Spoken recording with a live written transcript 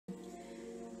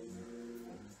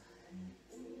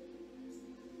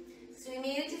So we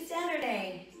made it to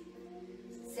Saturday.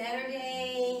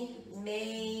 Saturday,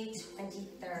 May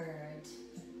 23rd.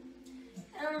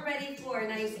 And we're ready for a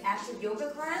nice active yoga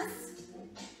class.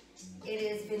 It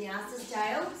is vinyasa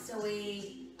style, so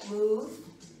we move.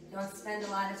 Don't spend a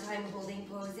lot of time holding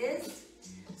poses.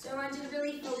 So I want you to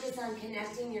really focus on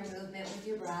connecting your movement with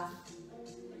your breath.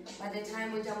 By the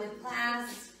time we're done with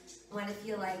class, I want to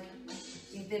feel like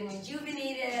you've been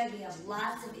rejuvenated, we have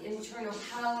lots of internal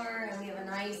power, and we have a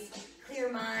nice,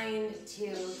 clear mind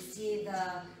to see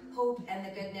the hope and the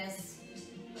goodness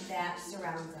that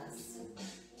surrounds us.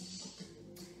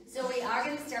 So we are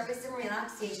going to start with some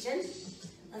relaxation.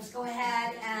 Let's go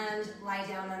ahead and lie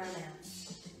down on our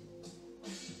mats.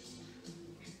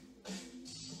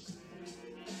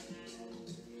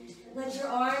 Let your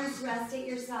arms rest at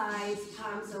your sides,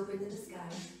 palms open to the sky.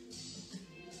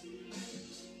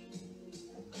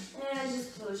 And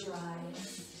just close your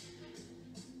eyes.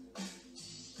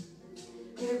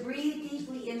 We're going to breathe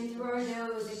deeply in through our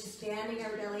nose, expanding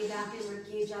our belly back and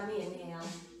ribcage on the inhale.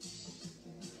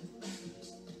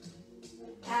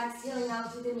 Exhaling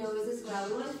out through the nose as well.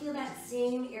 We want to feel that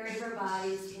same area of our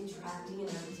bodies contracting and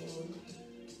emptying.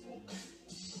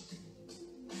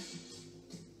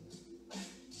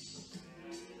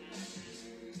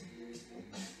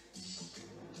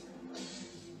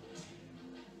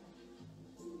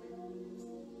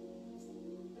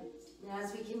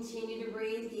 As we continue to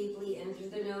breathe deeply in through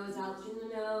the nose, out through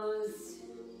the nose,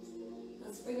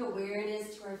 let's bring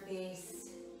awareness to our face.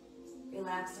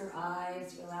 Relax our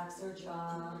eyes, relax our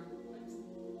jaw,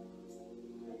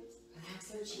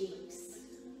 relax our cheeks.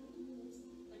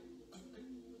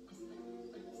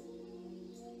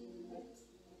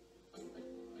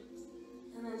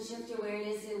 And then shift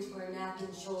awareness into our neck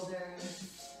and shoulders.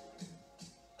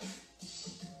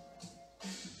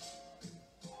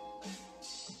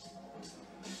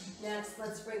 Next,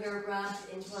 let's bring our breath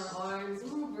into our arms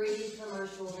and we'll breathe from our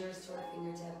shoulders to our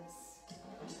fingertips.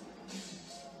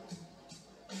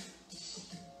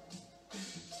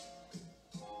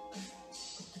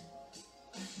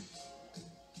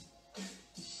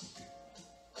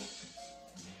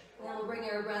 Now we'll bring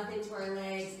our breath into our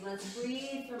legs. Let's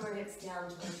breathe from our hips down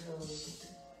to our toes.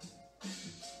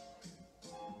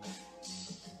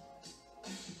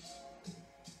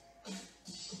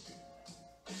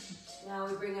 Now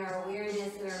we bring our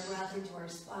awareness and our breath into our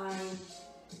spine.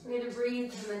 We're going to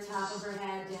breathe from the top of our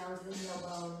head down to the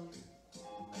tailbone.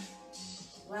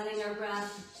 Letting our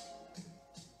breath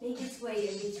make its way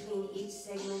in between each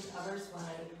segment of our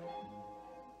spine.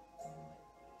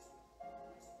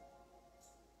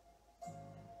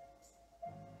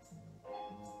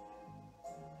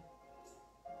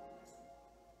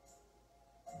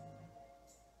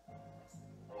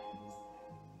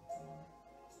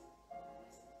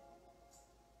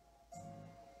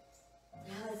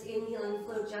 Inhale and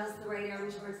float just the right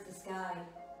arm towards the sky.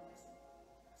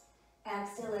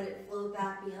 Exhale, let it float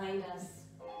back behind us.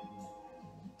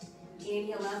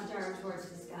 Inhale, left arm towards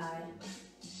the sky.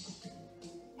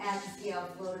 Exhale,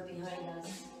 float it behind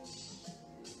us.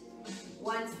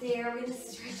 Once there, we're going to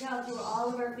stretch out through all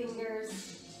of our fingers.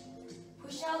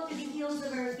 Push out through the heels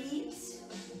of our feet.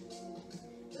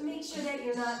 But make sure that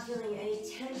you're not feeling any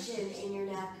tension in your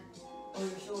neck or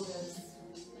your shoulders.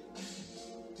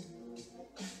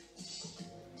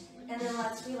 And then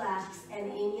let's relax and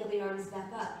inhale the arms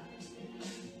back up.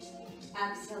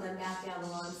 Exhale them back down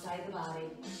alongside the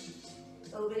body.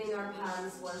 Opening our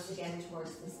palms once again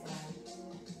towards the sky.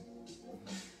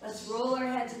 Let's roll our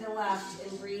head to the left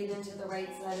and breathe into the right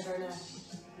side of our neck.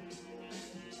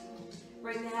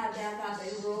 Bring the head back up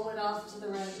and roll it off to the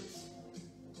right.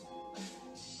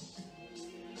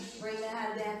 Bring the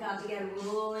head back up again,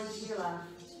 roll into your left.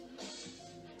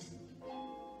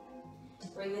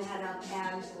 Bring the head up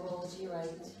and roll to your right.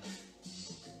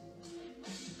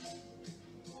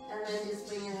 And then just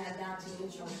bring your head back to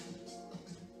neutral.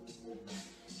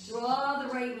 Draw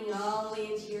the right knee all the way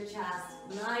into your chest.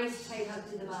 Nice tight hug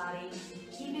to the body.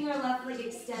 Keeping our left leg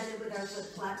extended with our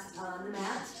foot flexed on the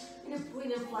mat. We're going to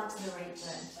point and flex the right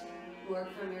foot. Work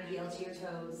from your heel to your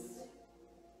toes.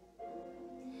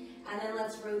 And then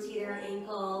let's rotate our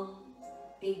ankle.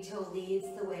 Big toe leads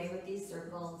the way with these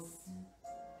circles.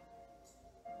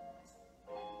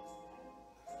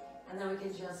 And then we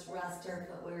can just rest our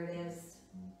foot where it is.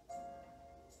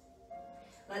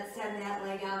 Let's send that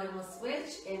leg out and we'll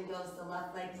switch. In goes the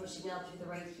left leg, pushing out through the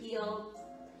right heel.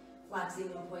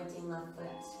 Flexing and pointing left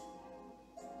foot.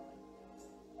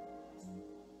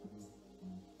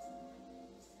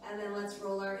 And then let's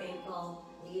roll our ankle,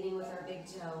 leading with our big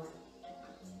toe.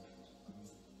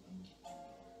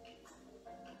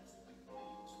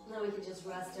 Now we can just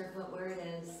rest our foot where it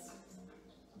is.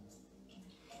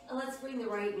 And let's bring the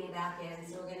right knee back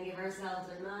in. So we're going to give ourselves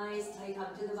a nice tight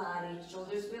hug to the body.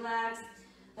 Shoulders relaxed.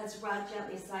 Let's rock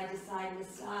gently side to side.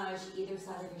 Massage either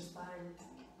side of your spine.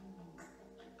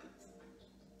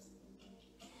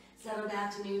 Settle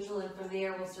back to neutral, and from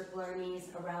there we'll circle our knees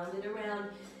around and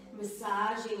around,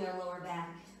 massaging our lower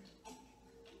back.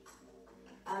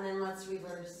 And then let's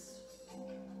reverse.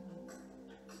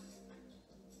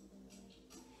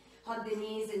 Hug the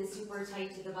knees in super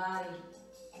tight to the body.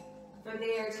 From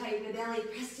there, tighten the belly,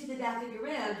 press to the back of your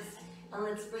ribs, and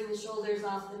let's bring the shoulders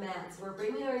off the mat. So we're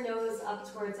bringing our nose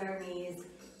up towards our knees,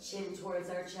 chin towards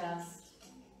our chest.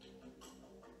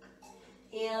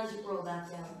 And roll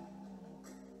back down.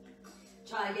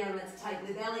 Try again, let's tighten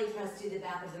the belly, press to the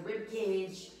back of the rib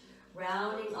cage,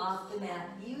 rounding off the mat,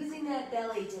 using that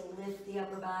belly to lift the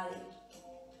upper body.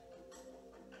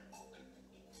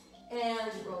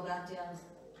 And roll back down.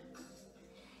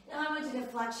 Now I want you to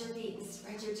flex your feet and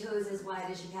spread your toes as wide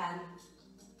as you can.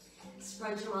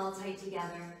 Scrunch them all tight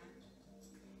together.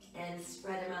 And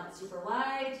spread them out super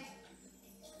wide.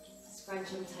 Scrunch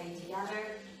them tight together.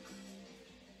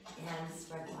 And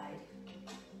spread wide.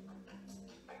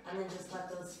 And then just let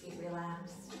those feet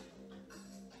relax.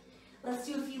 Let's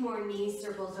do a few more knee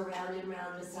circles around and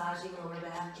around, massaging lower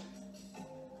back.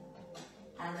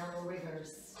 And then we'll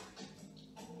reverse.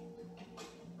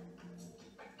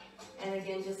 And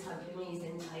again, just hug your knees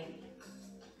in tight.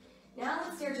 Now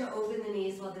let's start to open the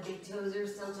knees while the big toes are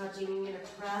still touching. You're going to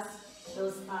press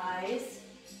those thighs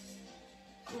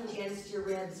against your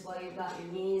ribs while you've got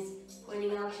your knees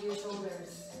pointing out to your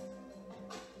shoulders.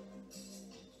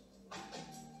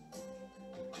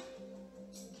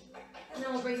 And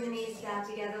then we'll bring the knees back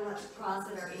together. Let's cross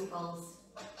at our ankles.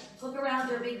 Hook around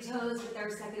our big toes with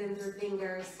our second and third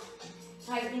fingers.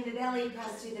 Tightening the belly,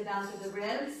 press to the back of the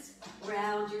ribs.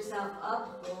 Round yourself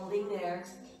up, holding there.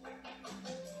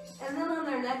 And then on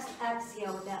our next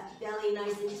exhale, with that belly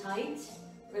nice and tight,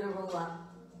 we're going to roll up.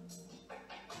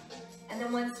 And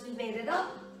then once we've made it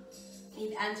up,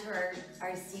 we've entered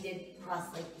our seated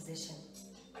cross-leg position.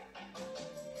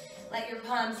 Let your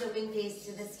palms open, face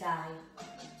to the sky.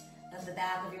 Let the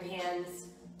back of your hands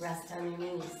rest on your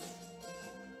knees.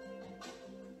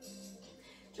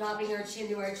 Dropping our chin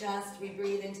to our chest, we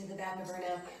breathe into the back of our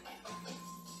neck.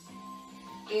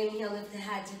 Inhale, lift the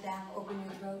head to back, open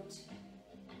your throat.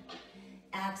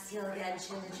 Exhale again,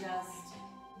 chin to chest.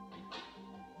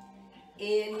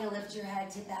 Inhale, lift your head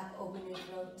to back, open your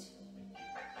throat.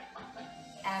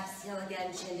 Exhale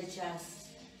again, chin to chest.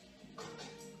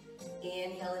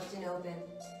 Inhale, lift and open.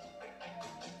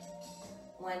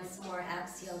 Once more,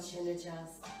 exhale, chin to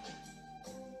chest.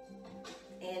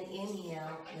 And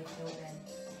inhale, lift open.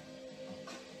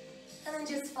 And then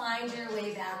just find your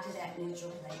way back to that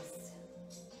neutral place.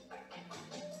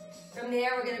 From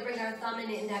there, we're going to bring our thumb and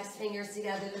index fingers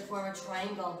together to form a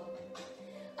triangle.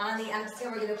 On the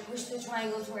exhale, we're going to push the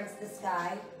triangle towards the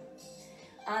sky.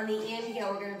 On the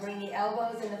inhale, we're going to bring the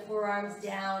elbows and the forearms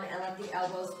down and let the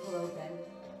elbows pull open.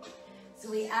 So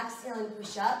we exhale and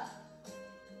push up.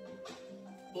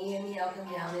 Inhale,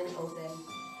 come down and open.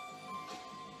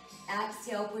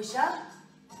 Exhale, push up.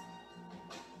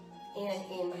 And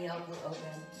inhale, pull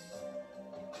open.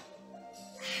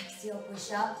 Exhale,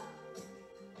 push up.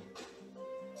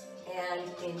 And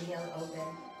inhale, open.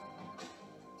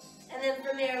 And then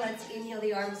from there, let's inhale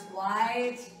the arms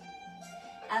wide.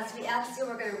 As we exhale,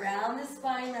 we're going to round the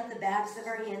spine, let the backs of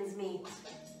our hands meet.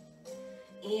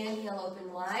 Inhale,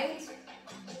 open wide.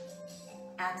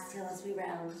 Exhale as we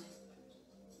round.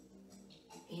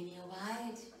 Inhale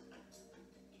wide.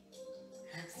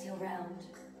 Exhale, round.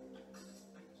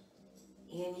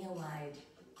 Inhale wide.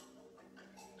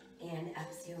 And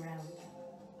exhale, round.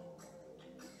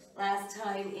 Last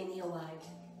time, inhale wide.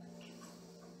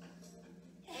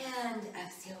 And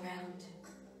exhale, round.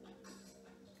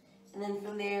 And then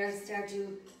from there, start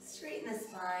to straighten the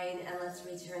spine, and let's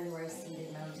return to our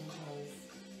seated mountain pose.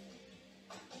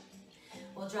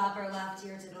 We'll drop our left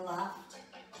ear to the left,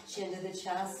 chin to the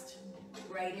chest,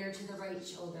 right ear to the right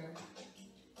shoulder.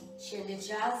 Chin to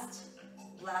chest,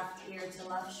 left ear to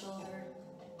left shoulder.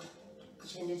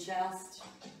 Chin to chest,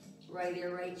 right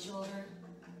ear, right shoulder.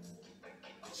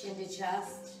 Chin to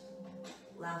chest,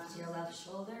 left ear, left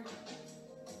shoulder.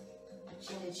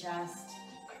 Chin to chest,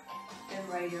 and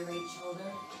right ear, right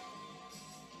shoulder.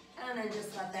 And then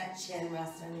just let that chin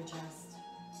rest on your chest.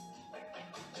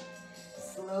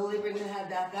 Slowly bring the head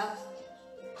back up.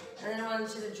 And then I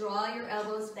want you to draw your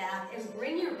elbows back and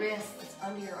bring your wrists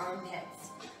under your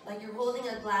armpits. Like you're holding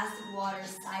a glass of water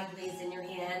sideways in your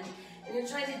hand, and you're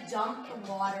trying to dump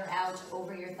the water out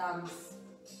over your thumbs.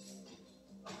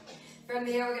 From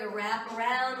there, we're gonna wrap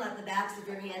around, let the backs of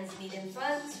your hands meet in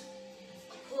front.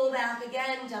 Pull back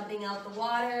again, dumping out the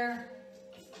water.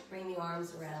 Bring the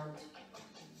arms around.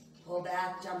 Pull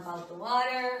back, jump out the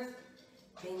water.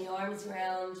 Bring the arms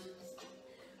around.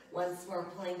 Once more,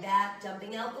 pulling back,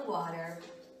 dumping out the water,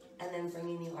 and then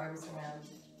bringing the arms around.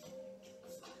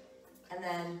 And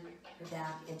then we're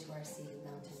back into our seated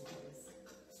mountain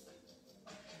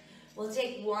pose. We'll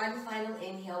take one final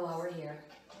inhale while we're here.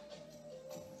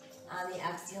 On the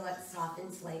exhale, let's soften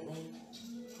slightly.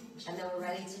 And then we're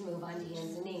ready to move on to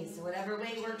hands and knees. So whatever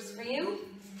way works for you,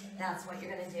 that's what you're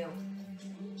gonna do.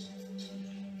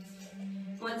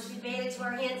 Once you've made it to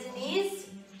our hands and knees,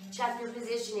 check your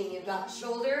positioning. You've got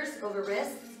shoulders over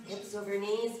wrists, hips over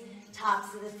knees,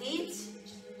 tops of the feet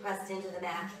pressed into the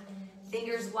mat.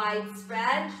 Fingers wide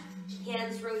spread,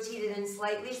 hands rotated in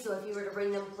slightly, so if you were to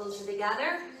bring them closer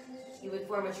together, you would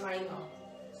form a triangle.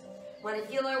 Want to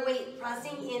feel our weight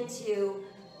pressing into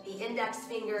the index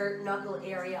finger knuckle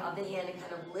area of the hand and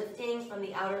kind of lifting from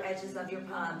the outer edges of your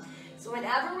palm. So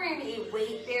whenever we're in a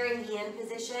weight-bearing hand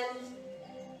position,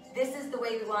 this is the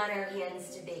way we want our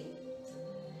hands to be.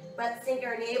 Let's sink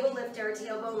our navel, lift our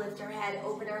tailbone, lift our head,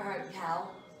 open our heart, cow.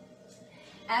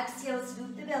 Exhale,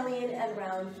 scoop the belly in and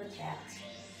round for cat.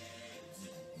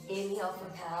 Inhale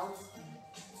for cow.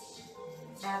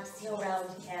 Exhale, round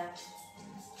cat.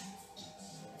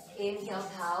 Inhale,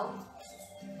 cow.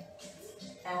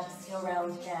 Exhale,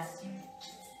 round cat.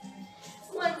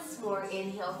 Once more,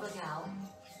 inhale for cow.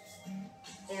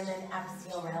 And then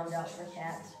exhale, round up for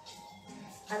cat.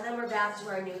 And then we're back to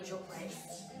our neutral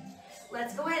place.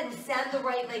 Let's go ahead and send the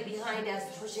right leg behind us,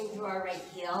 pushing through our right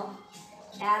heel.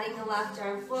 Adding the left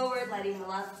arm forward, letting the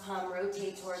left palm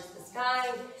rotate towards the sky.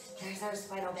 There's our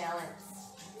spinal balance.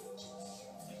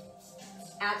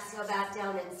 Exhale, back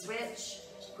down and switch.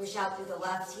 Push out through the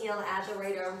left heel, add the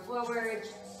right arm forward,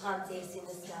 palm facing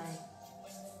the sky.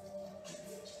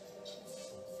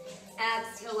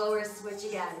 Exhale, lower, switch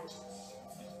again.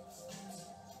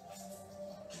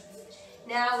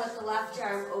 Now let the left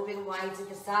arm open wide to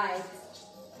the side.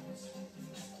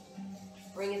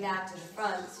 Bring it back to the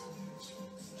front.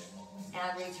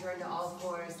 And return to all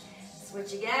fours.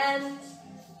 Switch again.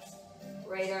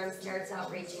 Right arm starts out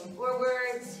reaching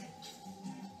forward.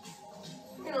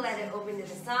 I'm going to let it open to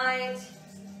the side.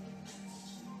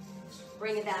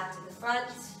 Bring it back to the front.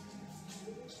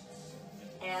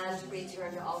 And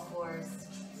return to all fours.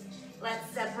 Let's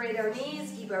separate our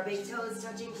knees. Keep our big toes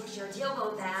touching. Push our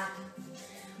tailbone back.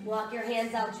 Walk your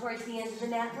hands out towards the end of the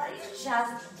mat. Let your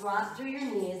chest drop through your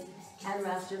knees and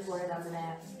rest your forehead on the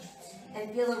mat. And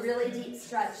feel a really deep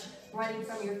stretch running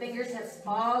from your fingertips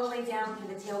all the way down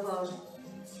through the tailbone.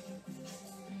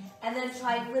 And then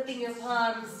try flipping your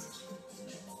palms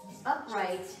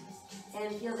upright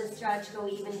and feel the stretch go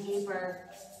even deeper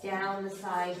down the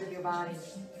sides of your body.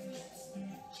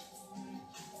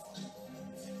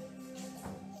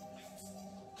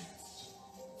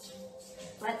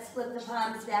 Let's flip the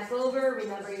palms back over.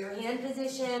 Remember your hand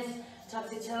position. Tuck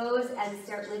the toes and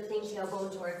start lifting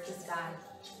tailbone towards the sky.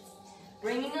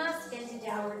 Bringing us into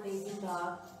downward facing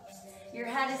dog. Your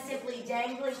head is simply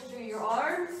dangling through your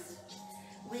arms.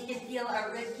 We can feel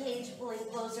our rib cage pulling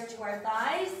closer to our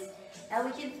thighs. And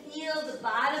we can feel the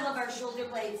bottom of our shoulder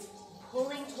blades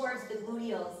pulling towards the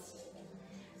gluteals.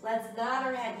 Let's nod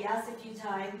our head yes a few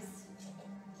times.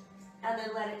 And then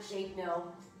let it shake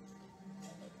no.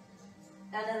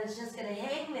 And then it's just going to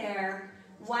hang there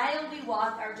while we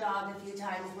walk our dog a few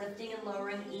times, lifting and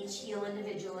lowering each heel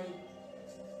individually.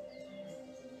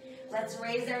 Let's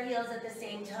raise our heels at the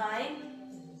same time,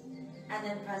 and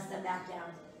then press them back down.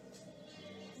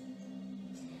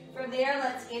 From there,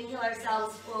 let's inhale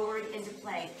ourselves forward into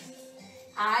plank.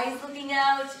 Eyes looking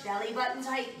out, belly button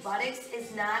tight, buttocks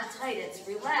is not tight, it's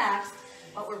relaxed,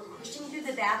 but we're pushing through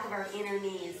the back of our inner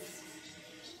knees.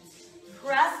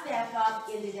 Press back up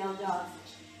into down dog.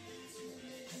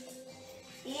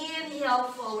 Inhale,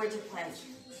 forward to plank.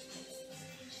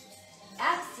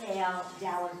 Exhale,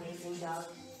 downward facing dog.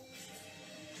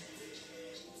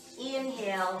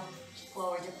 Inhale,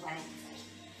 forward to plank.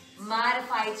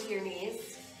 Modify to your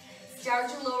knees.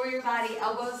 Start to lower your body,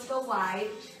 elbows go wide.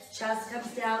 Chest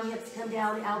comes down, hips come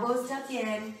down, elbows tuck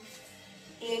in.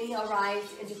 Inhale, rise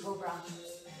into cobra.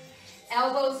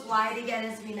 Elbows wide again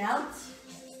as we mount.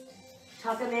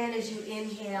 Tuck them in as you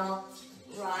inhale,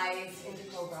 rise into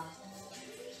cobra.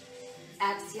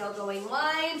 Exhale, going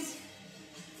wide.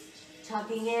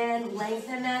 Tucking in,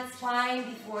 lengthen that spine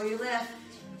before you lift.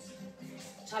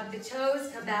 Tuck the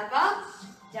toes, come back up,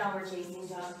 downward facing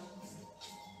dog.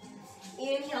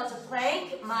 Inhale to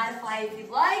plank, modify if you'd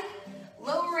like.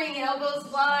 Lowering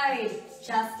elbows wide.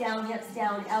 Chest down, hips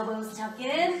down, elbows tuck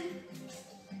in.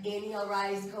 Inhale,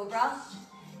 rise, cobra.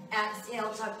 Exhale,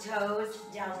 tuck toes,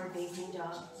 downward facing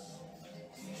dog.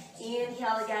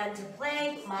 Inhale again to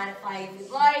plank, modify if you'd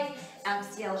like.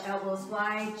 Exhale, elbows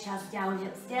wide, chest down,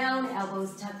 hips down,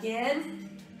 elbows tuck in.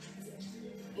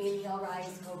 Inhale,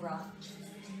 rise, cobra.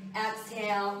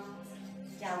 Exhale,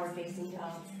 downward facing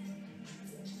dog.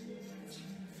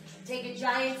 Take a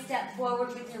giant step forward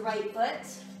with your right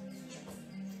foot.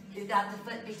 We've got the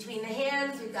foot between the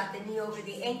hands, we've got the knee over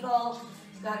the ankle,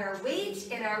 we've got our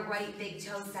weight in our right big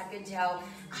toe, second toe,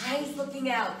 eyes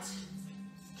looking out.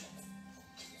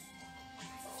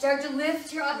 Start to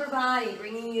lift your upper body,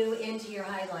 bringing you into your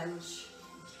high lunge.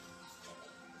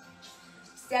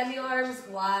 Extend the arms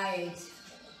wide.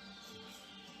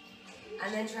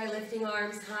 And then try lifting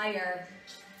arms higher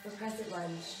for crescent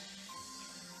lunge.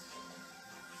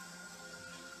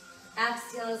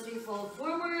 Exhale as we fold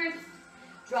forward.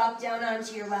 Drop down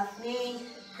onto your left knee.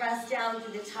 Press down to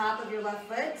the top of your left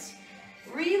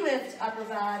foot. Relift upper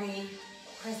body,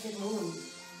 crescent moon.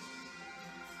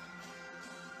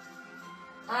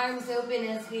 Arms open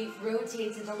as we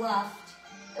rotate to the left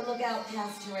and look out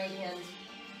past your right hand.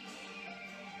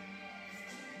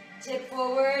 Tip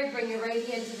forward, bring your right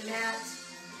hand to the mat.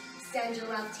 Extend your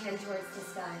left hand towards the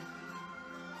sky.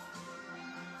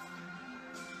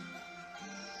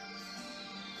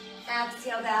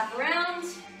 Exhale back around.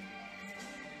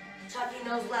 Tucking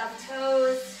those left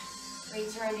toes.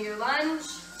 Return to your lunge.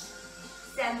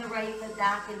 Send the right foot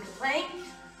back into plank.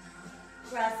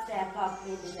 Press back up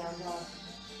into down dog.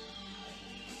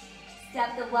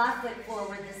 Step the left foot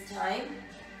forward this time.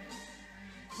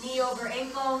 Knee over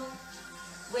ankle.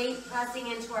 Weight pressing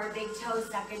into our big toe,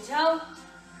 second toe.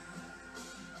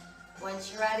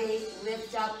 Once you're ready,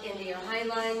 lift up into your high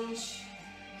lunge.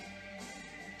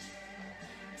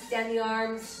 Extend the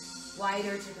arms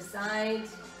wider to the side.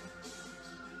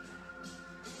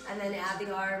 And then add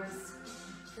the arms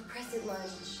for crescent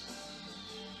lunge.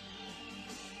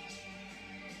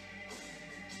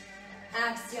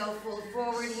 Exhale, fold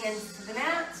forward, hands to the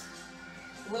mat.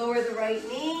 Lower the right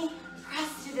knee.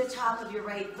 Press to the top of your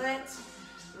right foot.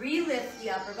 Relift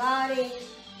the upper body.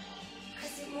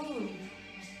 Crescent moon.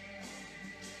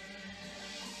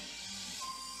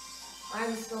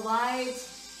 Arms go wide.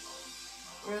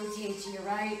 Rotate to your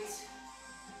right.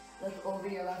 Look over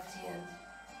your left hand.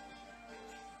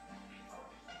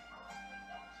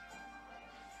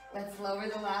 Let's lower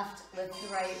the left, lift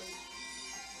the right.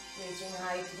 Reaching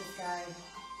high to the sky.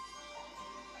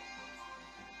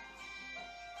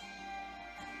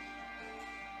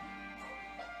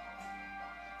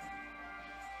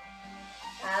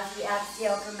 As we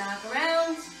exhale, come back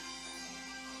around.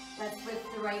 Let's lift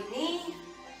the right knee,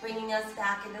 bringing us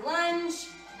back into lunge.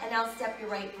 And now step your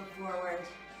right foot forward.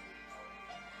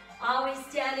 Always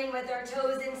standing with our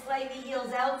toes in slightly,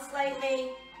 heels out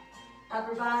slightly.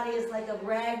 Upper body is like a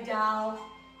rag doll,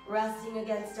 resting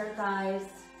against our thighs.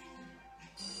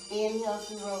 Inhale as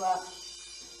we roll up.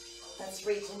 Let's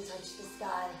reach and touch the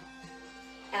sky.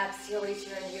 Exhale,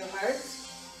 return to your heart.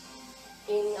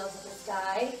 Inhale to the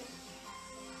sky.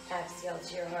 Exhale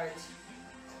to your heart.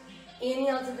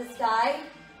 Inhale to the sky.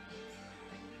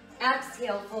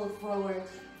 Exhale, fold forward.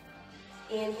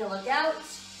 Inhale, look out.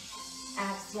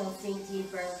 Exhale, sink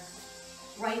deeper.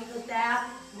 Right foot back,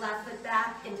 left foot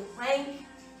back into plank.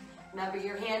 Remember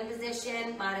your hand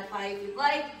position. Modify if you'd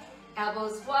like.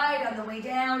 Elbows wide on the way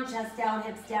down. Chest down,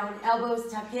 hips down,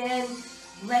 elbows tuck in.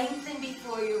 Lengthen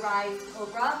before you rise,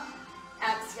 cobra.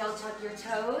 Exhale, tuck your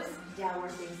toes.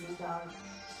 Downward facing dog.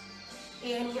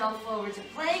 Inhale, forward to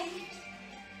plank.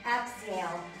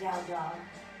 Exhale, down dog.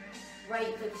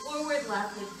 Right foot forward,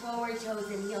 left foot forward, toes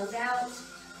and heels out.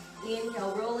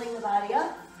 Inhale, rolling the body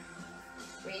up.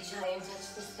 Reach high and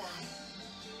touch the sky.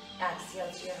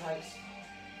 Exhale to your heart.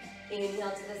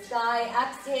 Inhale to the sky.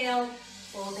 Exhale,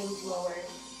 folding forward.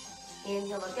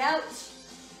 Inhale, look out.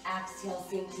 Exhale,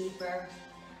 sink deeper.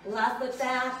 Left foot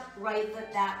back, right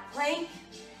foot back, plank.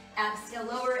 Exhale,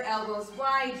 lower, elbows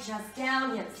wide, chest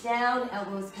down, hips down,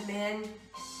 elbows come in.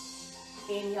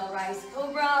 Inhale, rise,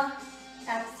 cobra.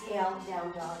 Exhale,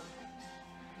 down dog.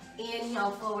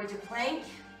 Inhale, forward to plank.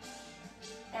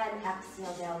 And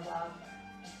exhale, down dog.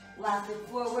 Left foot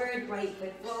forward, right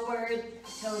foot forward,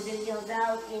 toes and heels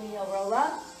out. Inhale, roll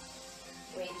up.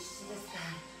 Reach to the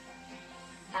sky.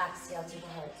 Exhale to the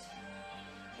heart.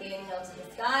 Inhale to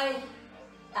the sky.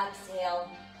 Exhale,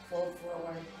 fold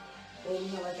forward.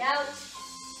 Inhale, look out.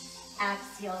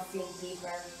 Exhale, sink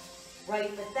deeper. Right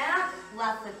foot back,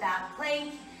 left foot back,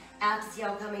 plank.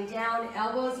 Exhale, coming down,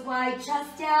 elbows wide,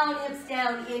 chest down, hips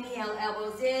down. Inhale,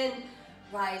 elbows in.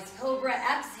 Rise Cobra,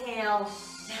 exhale,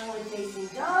 downward facing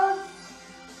dog.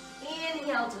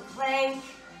 Inhale to plank,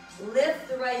 lift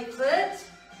the right foot,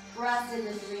 press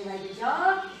into three-legged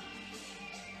dog.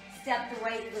 Step the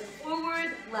right foot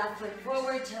forward, left foot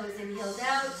forward, toes and heels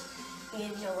out.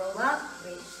 Inhale, roll up,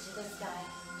 reach to the sky.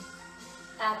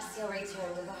 Exhale,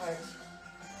 return to the heart.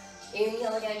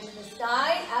 Inhale again to the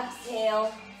sky,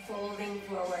 exhale, folding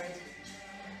forward.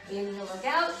 Inhale, look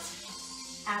out.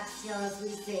 Exhale as we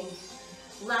sink.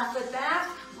 Left foot back,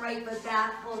 right foot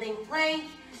back, holding plank.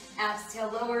 Exhale,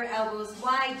 lower, elbows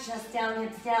wide, chest down,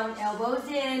 hips down, elbows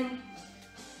in.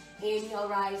 Inhale,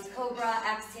 rise cobra.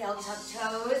 Exhale, tuck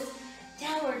toes.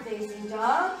 Downward facing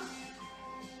dog.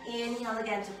 Inhale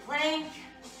again to plank.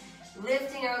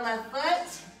 Lifting our left foot.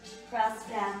 Press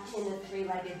back into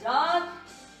three-legged dog.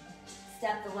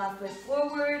 Step the left foot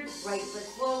forward, right foot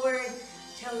forward.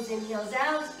 Toes and heels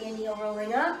out. Inhale,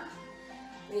 rolling up.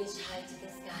 Reach high to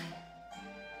the sky.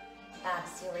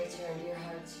 Exhale, return to your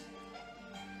heart.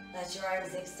 Let your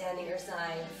arms extend at your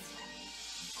sides.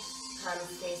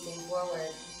 Palms facing forward.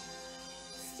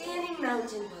 Standing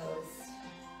mountain pose.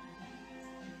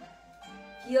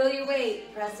 Feel your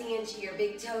weight pressing into your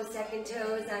big toe, second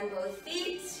toes on both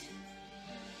feet.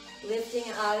 Lifting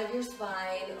out of your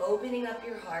spine, opening up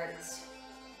your heart.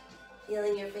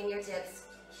 Feeling your fingertips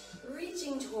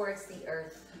reaching towards the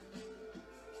earth.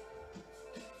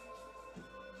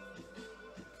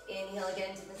 Inhale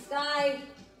again to the sky.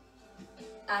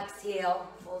 Exhale,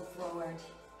 fold forward.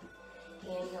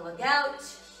 Inhale, look out.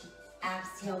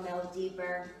 Exhale, melt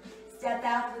deeper. Step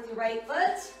back with your right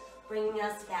foot, bringing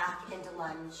us back into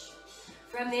lunge.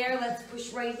 From there, let's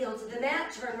push right heel to the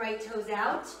mat, turn right toes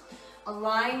out.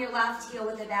 Align your left heel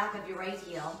with the back of your right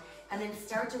heel, and then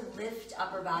start to lift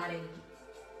upper body.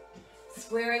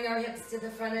 Squaring our hips to the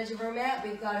front edge of our mat,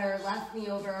 we've got our left knee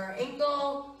over our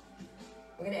ankle.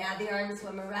 We're gonna add the arms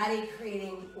when we're ready,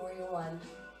 creating Warrior One.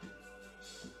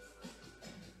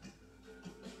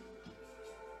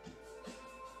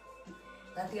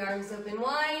 Let the arms open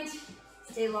wide,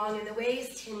 stay long in the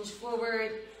waist, hinge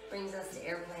forward, brings us to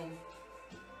airplane.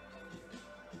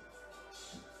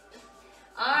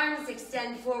 Arms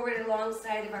extend forward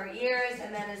alongside of our ears,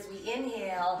 and then as we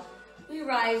inhale, we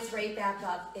rise right back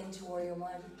up into Warrior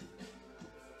One.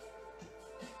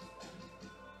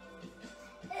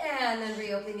 And then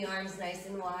reopen the arms nice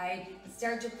and wide.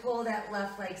 Start to pull that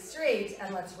left leg straight,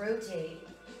 and let's rotate.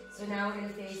 So now we're gonna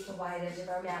face the wide edge of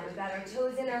our mat. We've got our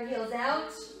toes in, our heels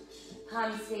out,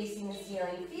 palms facing the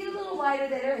ceiling. Feet a little wider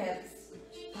than our hips.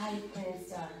 5-pointed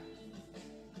star.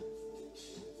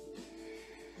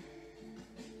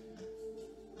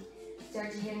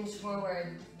 Start to hinge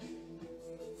forward.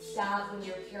 Stop when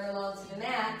you're parallel to the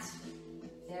mat.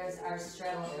 There's our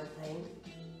straddle airplane.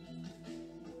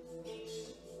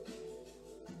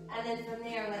 And then from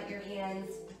there, let your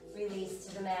hands release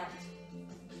to the mat.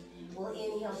 We'll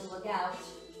inhale to look out.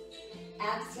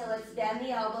 Exhale, let's bend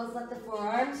the elbows, let the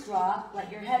forearms drop, let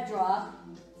your head drop.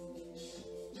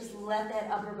 Just let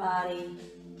that upper body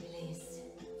release.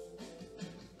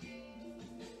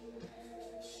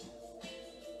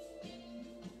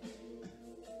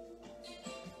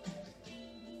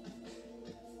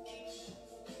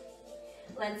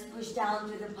 Let's push down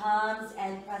through the palms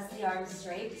and press the arms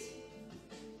straight.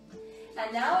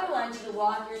 And now I want you to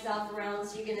walk yourself around,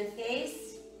 so you're gonna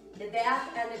face the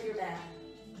back end of your mat,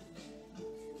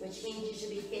 which means you should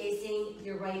be facing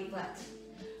your right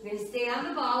foot. We're gonna stay on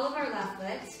the ball of our left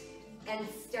foot and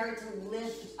start to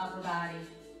lift upper body.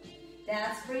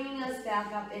 That's bringing us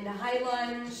back up into high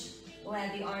lunge. We'll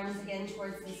add the arms again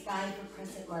towards the sky for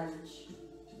crescent lunge.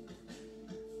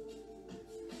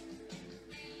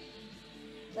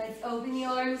 Let's open the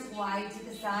arms wide to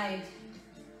the side.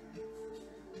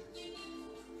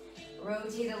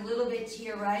 Rotate a little bit to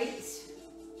your right.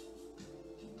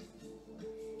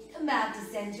 Come back to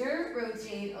center.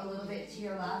 Rotate a little bit to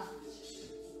your left.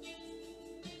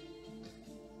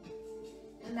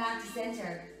 Come back to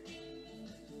center.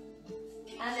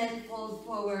 And then fold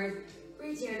forward,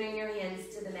 returning your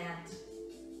hands to the mat.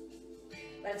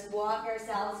 Let's walk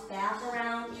ourselves back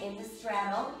around into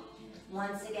straddle.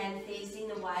 Once again, facing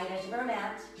the wide edge of our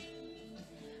mat.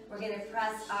 We're going to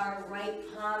press our right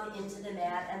palm into the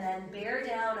mat and then bear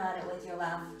down on it with your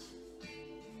left.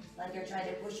 Like you're trying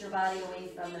to push your body away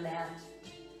from the mat.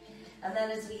 And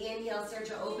then as we inhale, start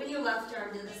to open your left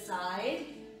arm to the side,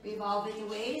 revolve at the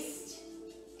waist,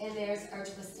 and there's our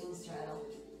twisting straddle.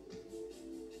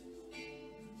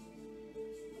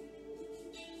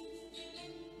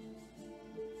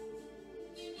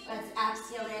 Let's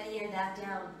exhale that hand back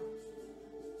down.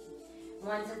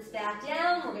 Once it's back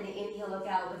down, we're going to inhale, look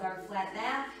out with our flat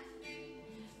back.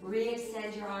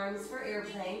 Re-extend your arms for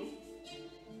airplane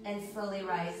and slowly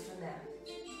rise from there.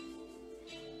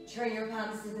 Turn your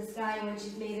palms to the sky once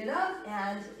you've made it up,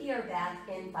 and you're back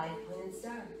in five-pointed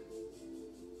star.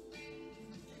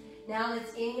 Now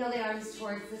let's inhale the arms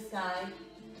towards the sky.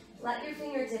 Let your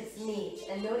fingertips meet,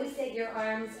 and notice that your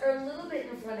arms are a little bit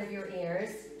in front of your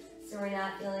ears, so we're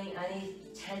not feeling any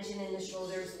tension in the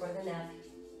shoulders or the neck.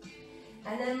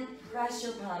 And then press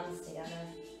your palms together.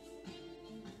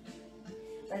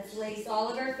 Let's lace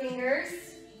all of our fingers,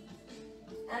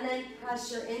 and then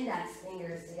press your index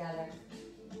fingers together.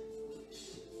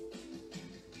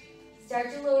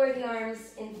 Start to lower the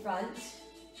arms in front,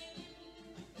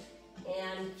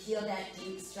 and feel that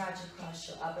deep stretch across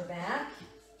your upper back,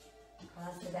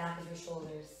 across the back of your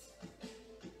shoulders.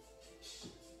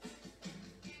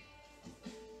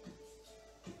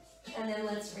 And then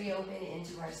let's reopen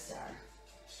into our star.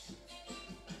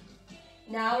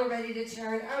 Now we're ready to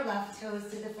turn our left toes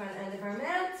to the front end of our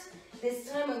mat.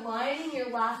 This time aligning your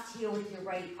left heel with your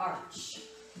right arch.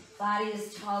 Body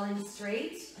is tall and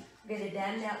straight. We're going to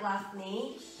bend that left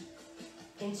knee,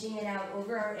 inching it out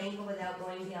over our ankle without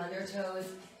going beyond our toes.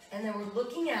 And then we're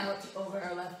looking out over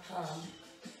our left palm.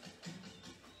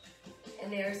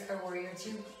 And there's our warrior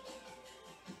two.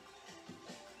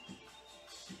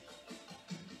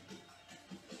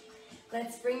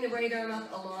 Let's bring the right arm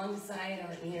up alongside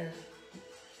our ear.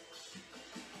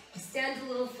 Extend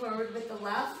a little forward with the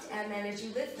left, and then as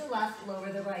you lift the left, lower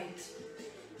the right.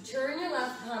 Turn your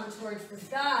left palm towards the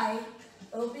sky,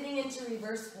 opening into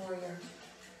reverse warrior.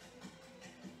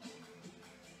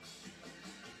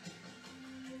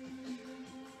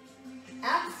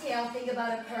 Exhale, think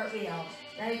about a cartwheel.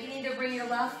 Now you can either bring your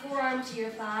left forearm to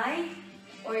your thigh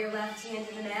or your left hand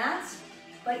to the mat,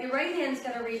 but your right hand's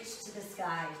gonna reach to the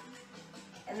sky.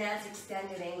 And that's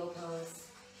extended angle pose.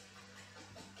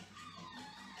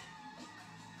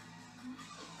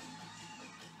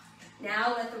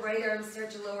 Now let the right arm start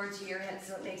to lower to your hip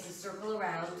so it makes a circle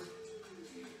around.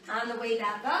 On the way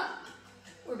back up,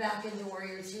 we're back into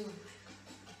warrior two.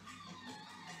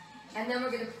 And then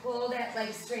we're gonna pull that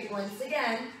leg straight once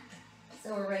again.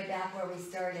 So we're right back where we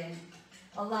started.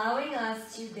 Allowing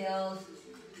us to build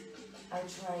our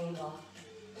triangle.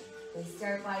 We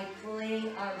start by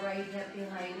pulling our right hip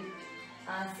behind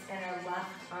us and our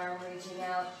left arm reaching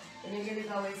out. And you're gonna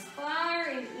go as far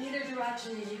in either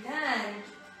direction as you can,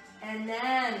 and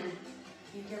then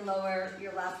you can lower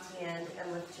your left hand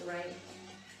and lift your right.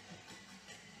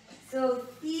 So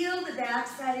feel the back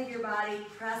side of your body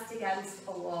pressed against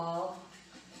a wall,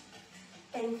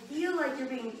 and feel like you're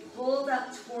being pulled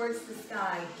up towards the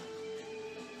sky.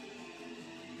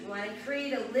 You want to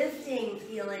create a lifting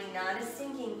feeling, not a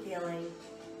sinking feeling.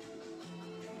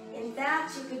 In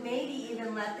fact, you could maybe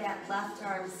even let that left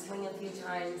arm swing a few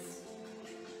times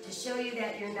to show you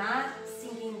that you're not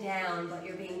sinking down, but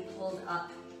you're being pulled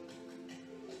up.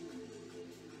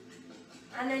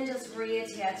 And then just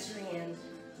reattach your hand.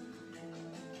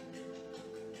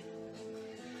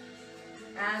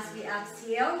 As we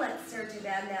exhale, let's start to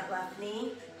bend that left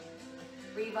knee.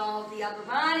 Revolve the upper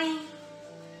body,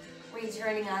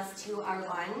 returning us to our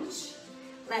lunge.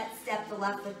 Let's step the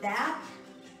left foot back,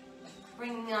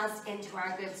 bringing us into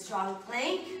our good strong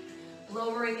plank.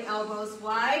 Lowering elbows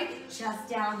wide, chest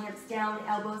down, hips down,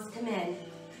 elbows come in.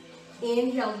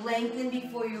 Inhale, lengthen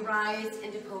before you rise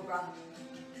into cobra.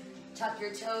 Tuck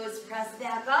your toes, press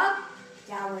back up,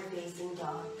 downward facing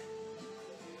dog.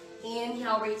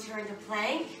 Inhale, return to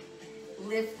plank.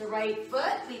 Lift the right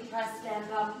foot, we press back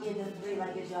up into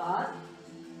three-legged dog.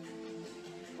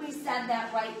 We send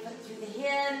that right foot through the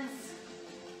hands,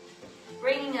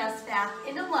 bringing us back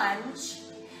into lunge.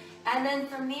 And then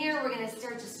from there, we're gonna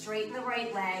start to straighten the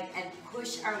right leg and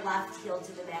push our left heel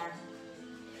to the mat.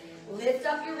 Lift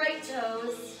up your right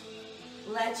toes.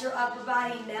 Let your upper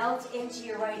body melt into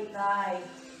your right thigh.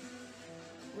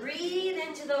 Breathe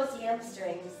into those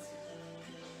hamstrings.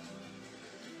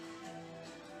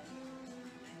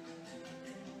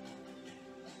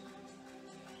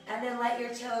 And then let your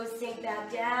toes sink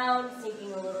back down,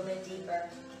 sinking a little bit deeper.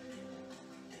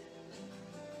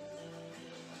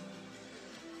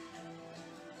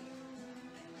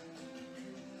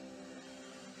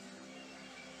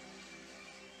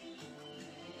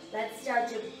 Let's start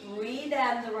to breathe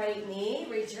out the right knee.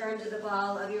 Return to the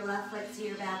ball of your left foot to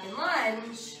your back and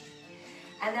lunge.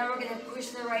 And then we're going to push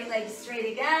the right leg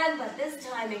straight again, but this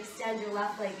time extend your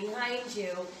left leg behind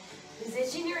you.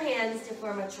 Position your hands to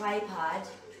form a tripod.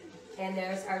 And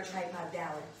there's our tripod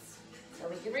balance. So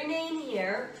we can remain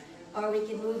here, or we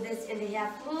can move this into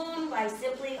half moon by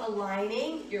simply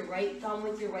aligning your right thumb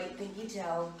with your right pinky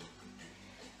toe.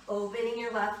 Opening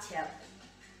your left hip.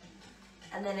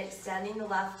 And then extending the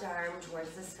left arm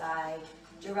towards the sky,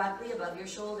 directly above your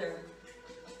shoulder.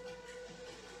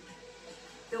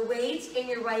 The weight in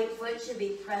your right foot should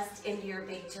be pressed into your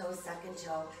big toe, second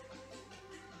toe.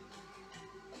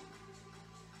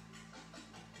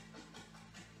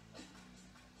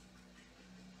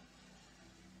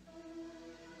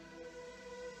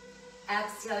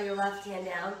 Exhale your left hand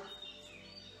down.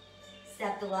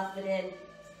 Step the left foot in.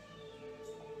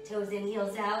 Toes in,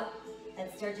 heels out.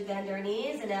 Let's start to bend our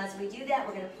knees. And as we do that,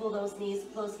 we're going to pull those knees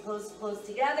close, close, close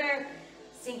together.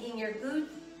 Sinking your glutes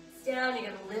down.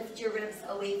 You're going to lift your ribs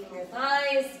away from your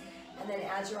thighs. And then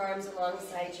add your arms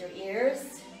alongside your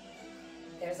ears.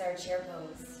 There's our chair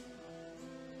pose.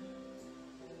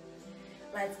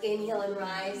 Let's inhale and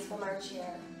rise from our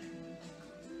chair.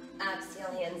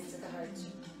 Exhale, hands to the heart.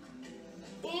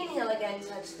 Inhale again,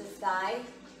 touch the sky.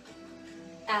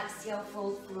 Exhale,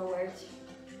 fold forward.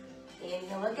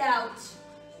 Inhale, look out.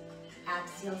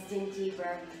 Exhale, sink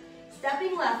deeper.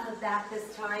 Stepping left foot back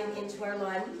this time into our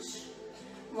lunge.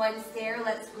 Once there,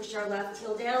 let's push our left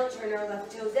heel down, turn our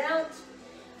left toes out.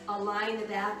 Align the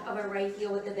back of our right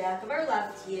heel with the back of our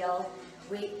left heel.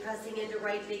 Weight pressing into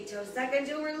right big toe, second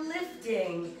toe, we're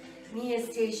lifting. Knee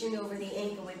is stationed over the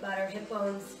ankle. We've got our hip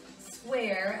bones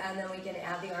square, and then we can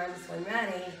add the arms when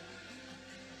ready,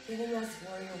 giving us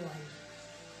warrior one.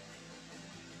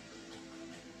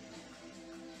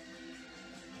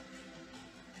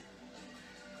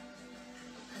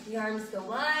 Let the arms go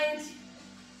wide,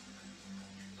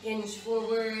 hinge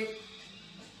forward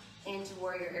into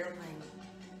warrior airplane.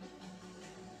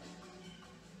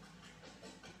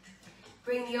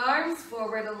 Bring the arms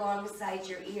forward alongside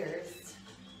your ears.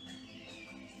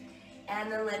 And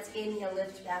then let's inhale,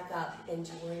 lift back up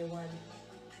into warrior one.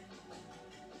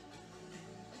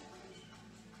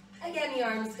 Again, the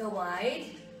arms go wide.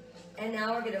 And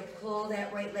now we're going to pull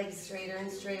that right leg straighter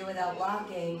and straighter without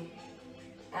locking.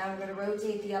 And we're going to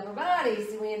rotate the upper body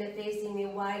so we end up facing the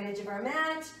wide edge of our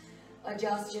mat.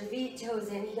 Adjust your feet, toes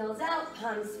in, heels out,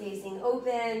 palms facing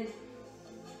open.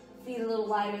 Feet a little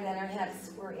wider than our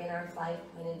hips. We're in our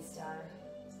five-pointed star.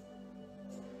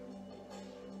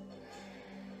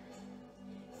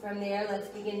 From there, let's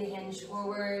begin to hinge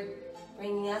forward,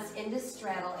 bringing us into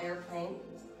straddle airplane.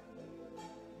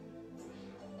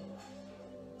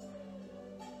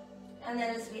 And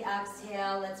then as we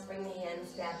exhale, let's bring the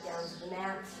hands back down to the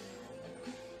mat.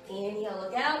 Inhale,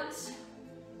 look out.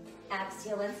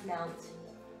 Exhale, let's mount.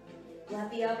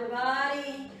 Let the upper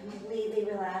body completely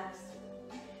relax.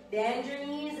 Bend your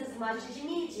knees as much as you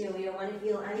need to. We don't want to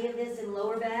feel any of this in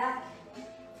lower back.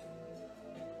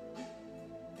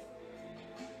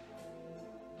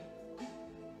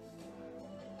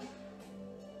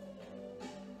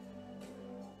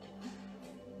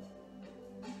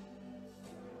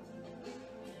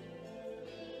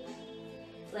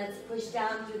 Let's push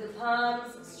down through the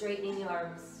palms, straightening the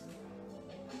arms.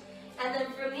 And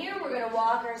then from here, we're going to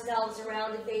walk ourselves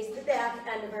around to face the back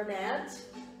end of our mat.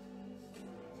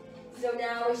 So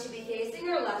now we should be facing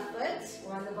our left foot.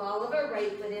 We're on the ball of our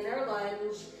right foot in our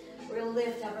lunge. We're going to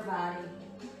lift up our body.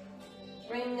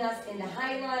 Bringing us into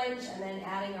high lunge and then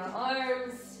adding our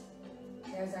arms.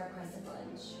 There's our crescent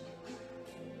lunge.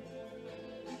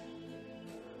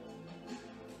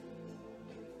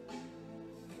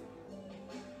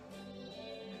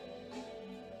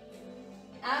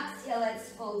 Exhale, let's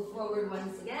fold forward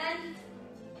once again.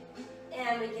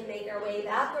 And we can make our way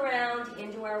back around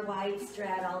into our wide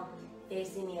straddle,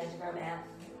 facing the edge of our mat.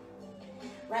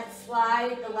 Let's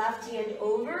slide the left hand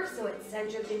over so it's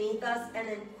centered beneath us, and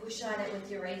then push on it with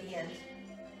your right hand.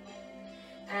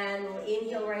 And we'll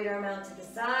inhale, right arm out to the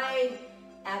side.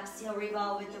 Exhale,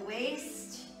 revolve with the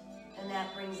waist. And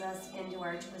that brings us into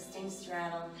our twisting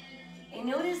straddle. And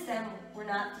notice then we're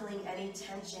not feeling any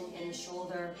tension in the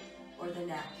shoulder or the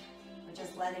neck. We're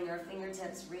just letting our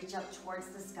fingertips reach up towards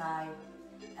the sky.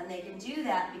 And they can do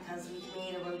that because we've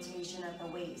made a rotation at the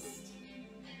waist.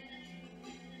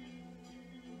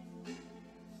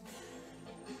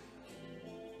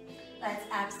 Let's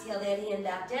exhale that hand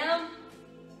back down.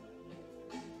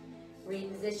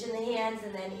 Reposition the hands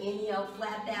and then inhale,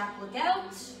 flat back, look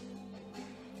out.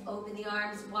 Open the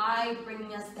arms wide,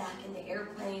 bringing us back into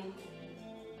airplane.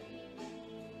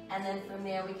 And then from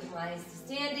there we can rise to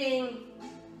standing.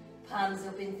 Palms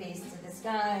open, face to the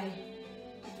sky.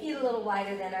 Feet a little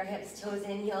wider than our hips, toes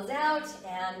in, heels out,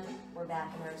 and we're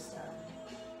back in our star.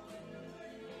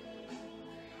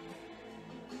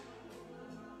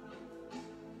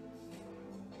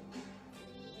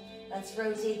 Let's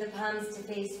rotate the palms to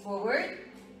face forward.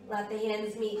 Let the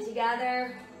hands meet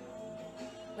together.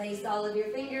 Place all of your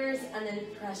fingers and then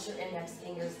press your index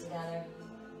fingers together.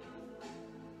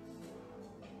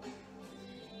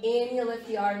 Inhale, lift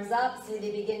the arms up so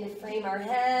they begin to frame our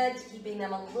head, keeping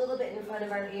them a little bit in front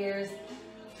of our ears.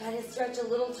 Try to stretch a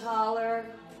little taller.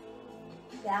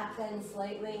 Back bend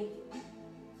slightly.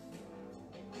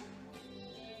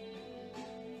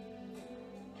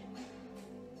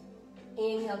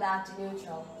 Inhale, back to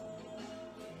neutral.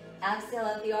 Exhale,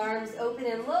 let the arms open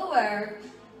and lower.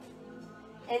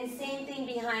 And same thing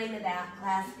behind the back.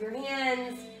 Clasp your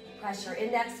hands. Press your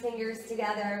index fingers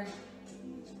together.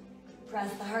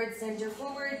 Press the heart center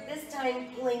forward. This time,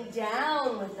 pulling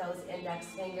down with those index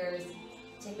fingers.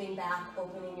 Tipping back,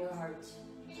 opening your heart.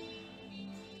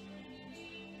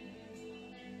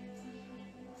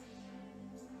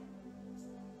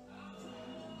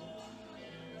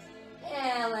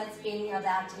 And let's inhale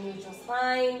back to neutral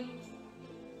spine.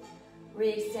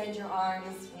 Re-extend your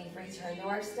arms. We return to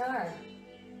our star.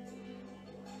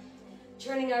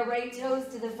 Turning our right toes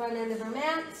to the front end of our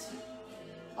mat.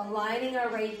 Aligning our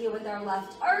right heel with our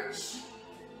left arch.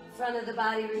 Front of the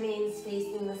body remains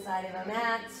facing the side of our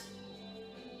mat.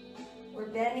 We're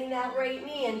bending that right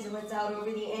knee until it's out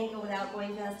over the ankle without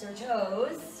going past our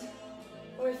toes.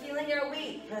 We're feeling our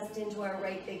weight pressed into our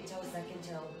right big toe, second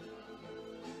toe.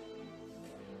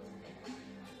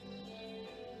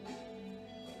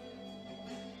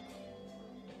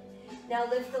 Now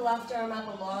lift the left arm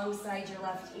up alongside your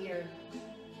left ear.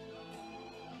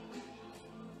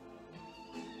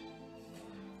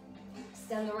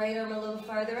 Extend the right arm a little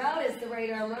farther out. As the right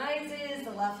arm rises,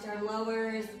 the left arm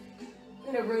lowers.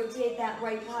 We're going to rotate that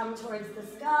right palm towards the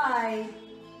sky.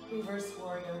 Reverse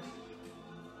warrior.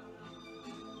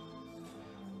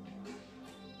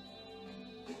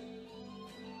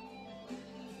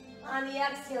 On the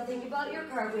exhale, think about your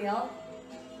cartwheel.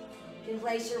 You can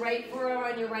place your right forearm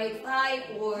on your right thigh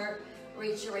or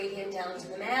reach your right hand down to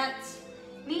the mat.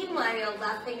 Meanwhile,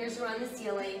 left fingers are on the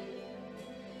ceiling.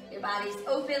 Your body's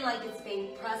open like it's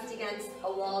being pressed against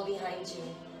a wall behind you.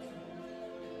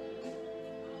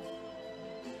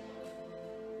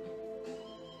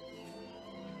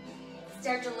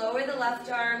 Start to lower the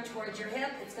left arm towards your hip.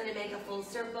 It's going to make a full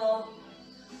circle.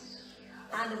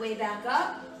 On the way back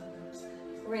up,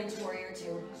 we're into Warrior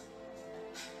Two.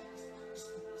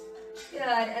 Good,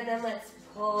 and then let's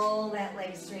pull that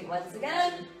leg straight once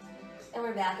again. And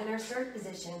we're back in our start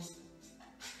position.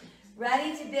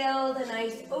 Ready to build a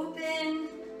nice open,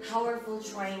 powerful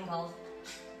triangle.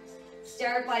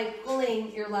 Start by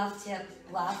pulling your left hip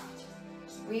left,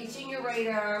 reaching your right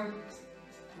arm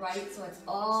right, so it's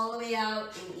all the way out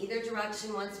in either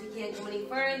direction. Once we can't go any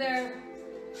further,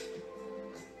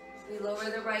 we lower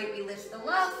the right, we lift the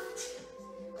left.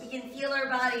 We can feel our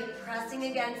body pressing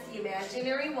against the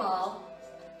imaginary wall,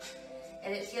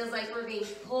 and it feels like we're being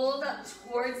pulled up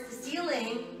towards the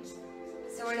ceiling,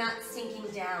 so we're not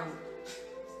sinking down.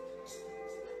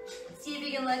 See if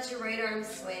you can let your right arm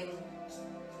swing.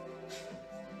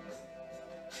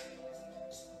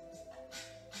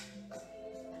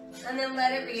 And then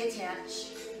let it reattach.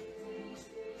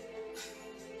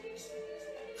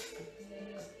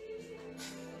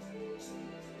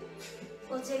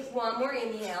 We'll take one more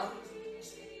inhale.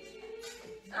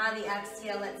 On the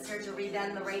exhale, let's start to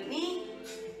rebend the right knee.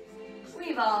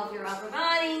 Revolve your upper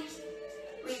body.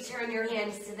 Return your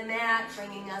hands to the mat,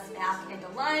 bringing us back into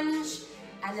lunge.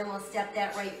 And then we'll step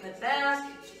that right foot back,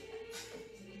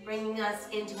 bringing us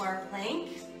into our plank.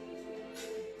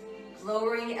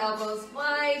 Lowering elbows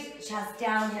wide, chest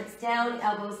down, hips down,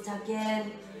 elbows tuck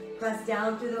in. Press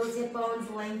down through those hip bones,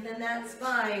 lengthen that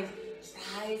spine.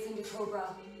 Rise into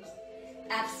Cobra.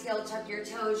 Exhale, tuck your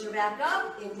toes, you're back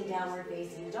up into downward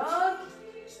facing dog.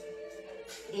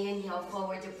 Inhale,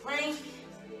 forward to plank.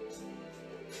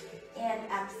 And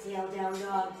exhale, down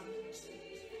dog.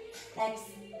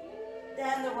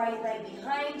 Extend the right leg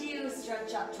behind you,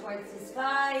 stretch up towards the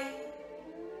sky.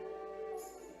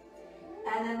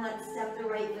 And then let's step the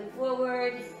right foot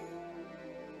forward.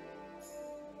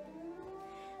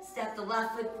 Step the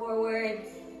left foot forward.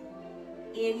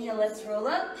 Inhale, let's roll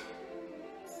up.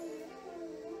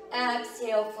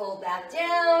 Exhale, fold back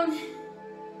down.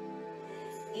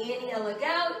 Inhale, look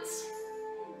out.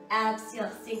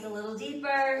 Exhale, sink a little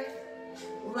deeper.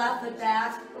 Left foot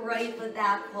back, right foot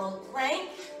back, hold plank.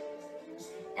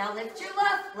 Now lift your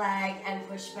left leg and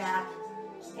push back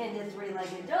into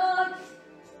three-legged dog.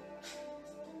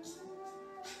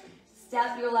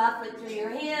 Step your left foot through your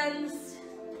hands.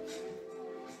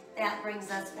 That brings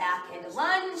us back into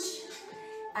lunge.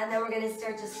 And then we're going to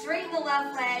start to straighten the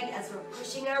left leg as we're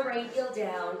pushing our right heel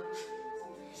down.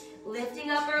 Lifting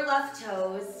up our left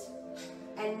toes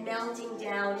and melting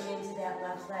down into that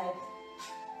left leg.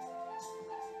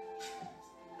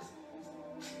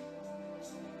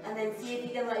 And then see if you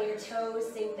can let your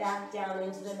toes sink back down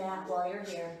into the mat while you're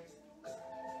here.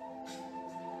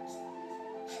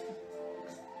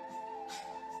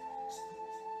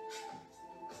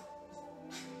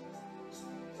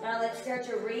 Now let's start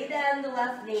to re-bend the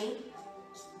left knee,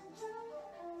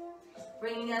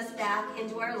 bringing us back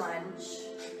into our lunge.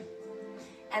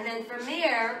 And then from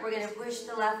there, we're going to push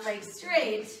the left leg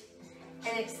straight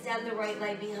and extend the right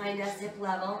leg behind us, hip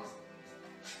level.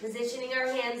 Positioning our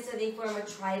hands so they form a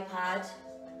tripod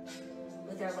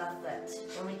with our left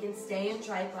foot. And we can stay in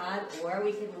tripod or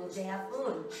we can move to half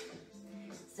moon.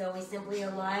 So we simply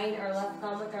align our left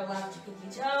thumb with our left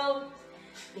pinky toe.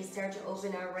 We start to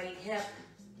open our right hip.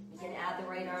 We can add the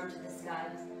right arm to the sky.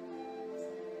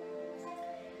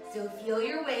 So feel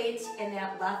your weight in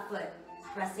that left foot,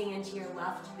 pressing into your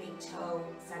left big toe,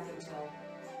 second toe.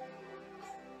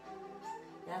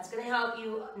 That's going to help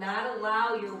you not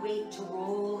allow your weight to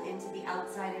roll into the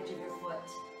outside edge of your foot.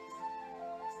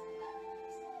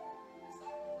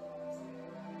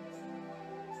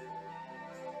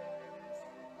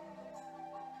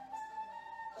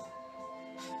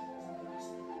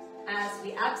 As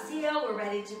we exhale, we're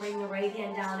ready to bring the right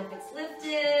hand down if it's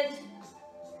lifted.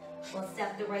 We'll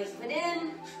step the right foot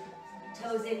in,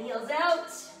 toes in, heels out.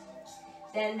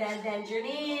 Bend, bend, bend your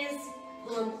knees.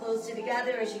 Pull them closer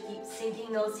together as you keep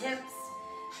sinking those hips.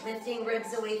 Lifting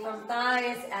ribs away from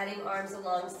thighs, adding arms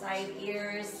alongside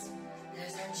ears.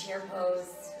 There's our chair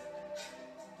pose.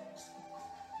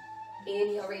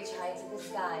 Inhale, reach high to the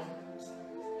sky.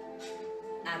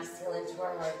 Exhale into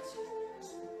our heart.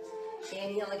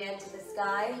 Inhale again to the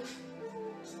sky.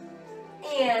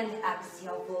 And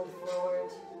exhale, fold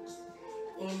forward.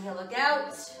 Inhale, look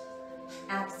out.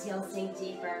 Exhale, sink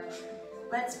deeper.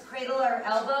 Let's cradle our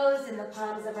elbows in the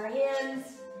palms of our hands.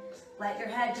 Let your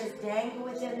head just dangle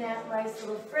within that nice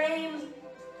little frame.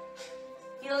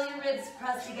 Feel your ribs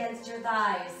pressed against your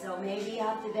thighs, so maybe you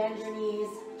have to bend your knees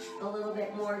a little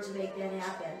bit more to make that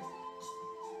happen.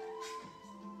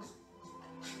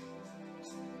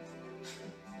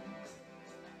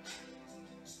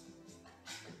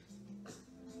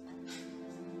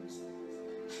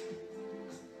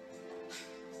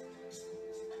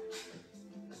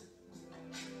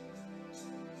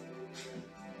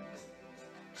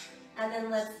 And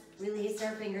then let's release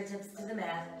our fingertips to the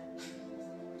mat.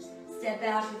 Step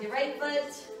back with your right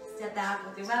foot, step back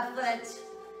with your left foot,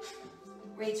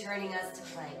 returning us to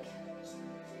plank.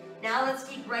 Now let's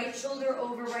keep right shoulder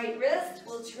over right wrist.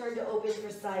 We'll turn to open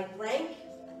for side plank.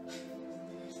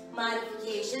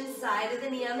 Modification, side of the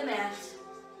knee on the mat.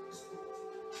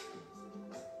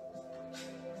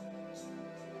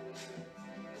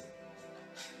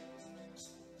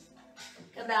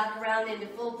 Come back around into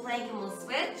full plank and we'll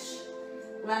switch.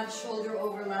 Left shoulder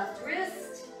over left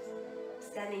wrist,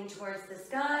 extending towards the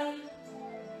sky.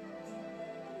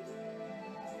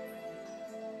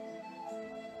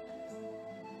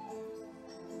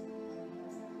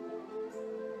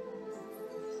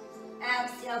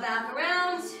 Exhale back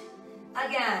around.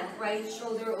 Again, right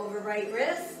shoulder over right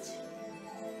wrist.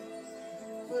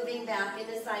 Moving back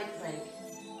into side plank.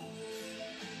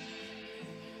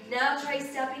 Now try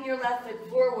stepping your left foot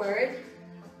forward.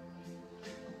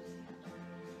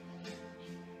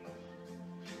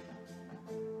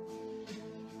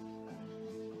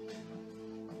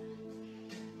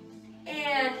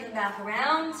 And come back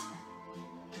around.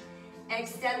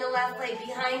 Extend the left leg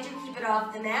behind you, keep it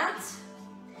off the mat.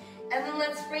 And then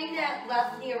let's bring that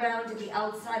left knee around to the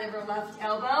outside of our left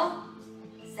elbow.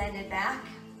 Send it back.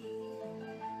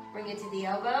 Bring it to the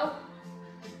elbow.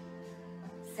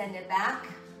 Send it back.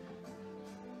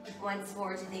 Once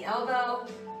more to the elbow.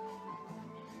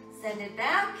 Send it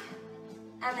back.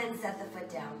 And then set the foot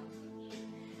down.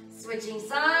 Switching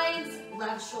sides.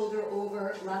 Left shoulder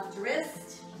over left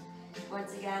wrist.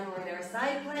 Once again, we're in our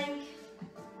side plank.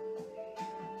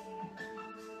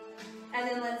 And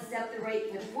then let's step the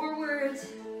right foot forward.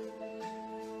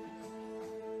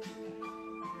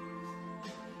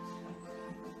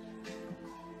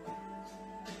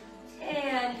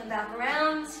 And come back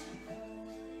around.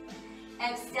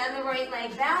 Extend the right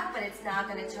leg back, but it's not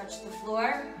going to touch the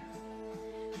floor.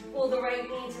 Pull the right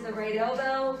knee to the right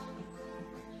elbow.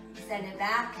 Send it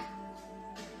back.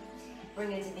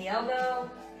 Bring it to the elbow.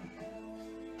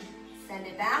 Send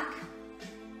it back.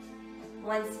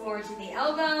 Once more to the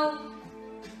elbow.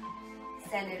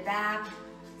 Send it back.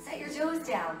 Set your toes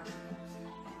down.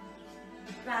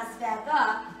 Press back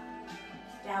up.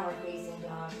 Downward facing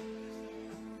dog.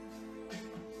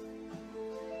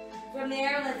 From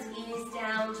there, let's ease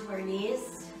down to our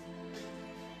knees.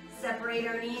 Separate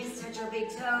our knees, touch our big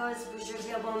toes, push your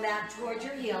tailbone back towards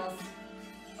your heels.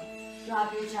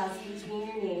 Drop your chest between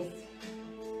your knees.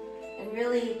 And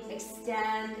really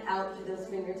extend out through those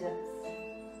fingertips.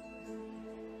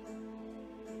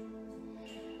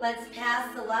 Let's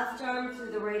pass the left arm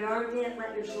through the right armpit.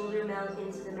 Let your shoulder mount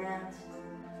into the mat.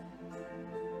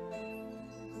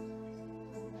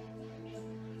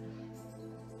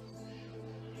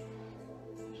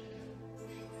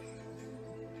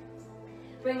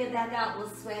 Bring it back out, we'll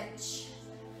switch.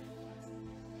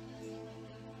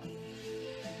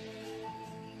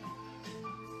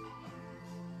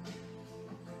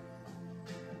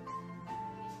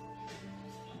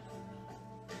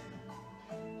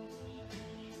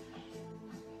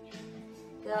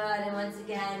 Good, and once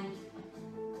again,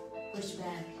 push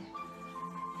back.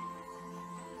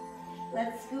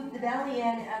 Let's scoop the belly in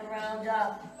and round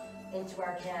up into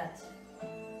our cat.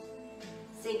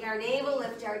 Sink our navel,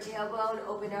 lift our tailbone,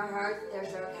 open our heart,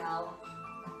 there's our cow.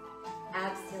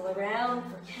 Exhale around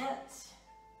for cat.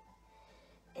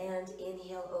 And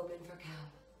inhale, open for cow.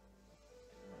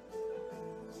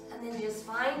 And then just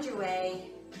find your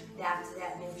way back to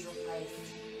that neutral place.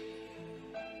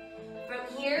 From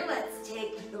here, let's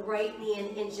take the right knee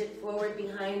and inch it forward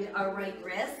behind our right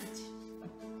wrist.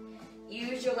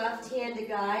 Use your left hand to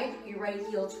guide your right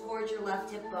heel towards your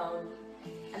left hip bone.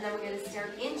 And then we're going to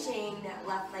start inching that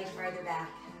left leg further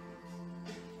back.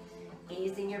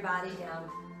 Easing your body down.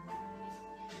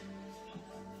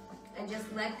 And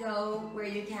just let go where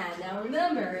you can. Now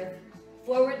remember,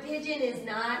 forward pigeon is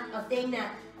not a thing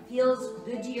that feels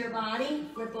good to your body.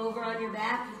 Flip over on your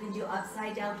back. You can do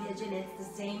upside down pigeon. It's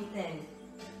the same thing.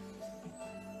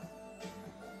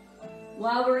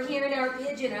 While we're here in our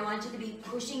pigeon, I want you to be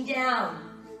pushing down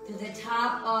to the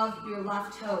top of your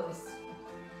left toes.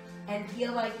 And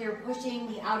feel like you're pushing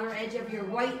the outer edge of your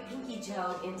right pinky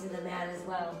toe into the mat as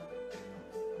well.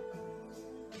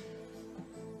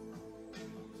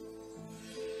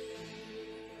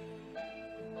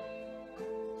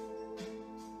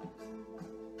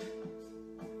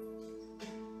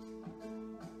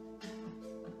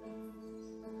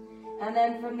 And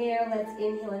then from there, let's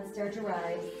inhale and start to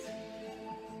rise.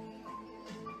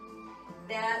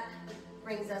 That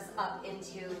brings us up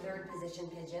into third position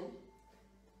pigeon.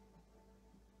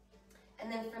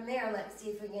 And then from there, let's see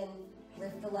if we can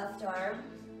lift the left arm,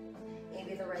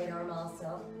 maybe the right arm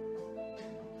also.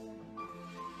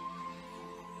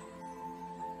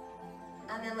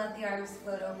 And then let the arms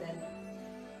float open.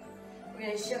 We're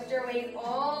going to shift our weight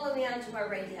all the way onto our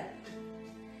right hip.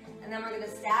 And then we're going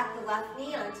to stack the left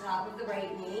knee on top of the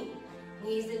right knee.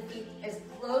 Knees and feet as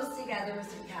close together as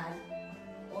you can.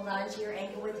 Hold on to your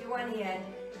ankle with your one hand.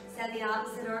 Send the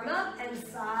opposite arm up and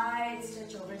side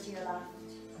stretch over to your left.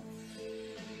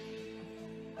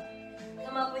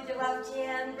 Come up with your left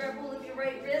hand, grab hold of your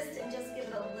right wrist, and just give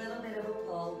it a little bit of a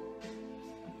pull.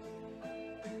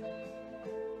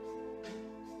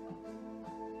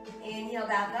 Inhale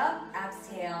back up,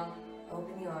 exhale,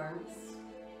 open the arms.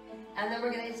 And then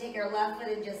we're going to take our left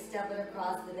foot and just step it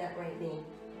across that right knee.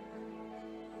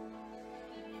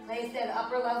 Place that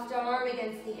upper left arm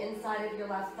against the inside of your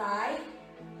left thigh.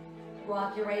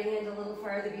 Walk your right hand a little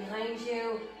farther behind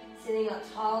you, sitting up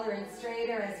taller and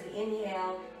straighter as we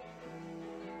inhale.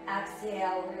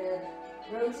 Exhale, we're going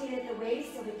to rotate at the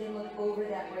waist so we can look over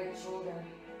that right shoulder.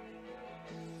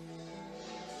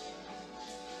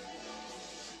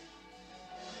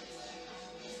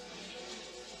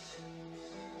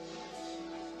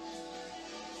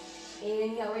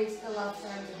 Inhale, reach the left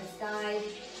arm to the side.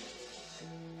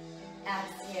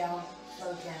 Exhale,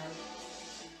 float down.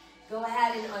 Go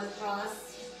ahead and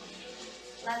uncross.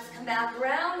 Let's come back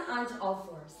around onto all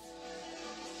fours.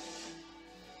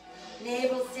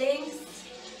 Navel sinks.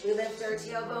 We lift our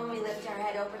tailbone, we lift our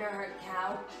head, open our heart,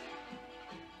 cow.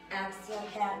 Exhale,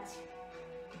 cat.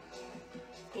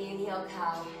 Inhale,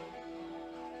 cow.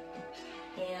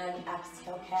 And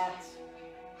exhale, cat.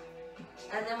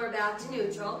 And then we're back to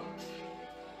neutral.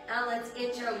 Now let's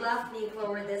inch our left knee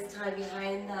forward, this time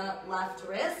behind the left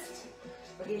wrist.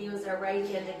 We're going to use our right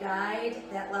hand to guide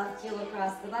that left heel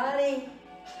across the body.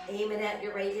 Aim it at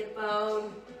your right hip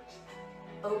bone.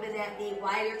 Open that knee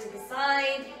wider to the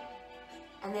side.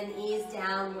 And then ease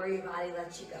down where your body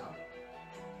lets you go.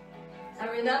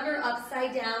 Now remember,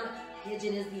 upside down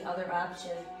pigeon is the other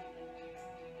option.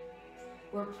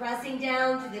 We're pressing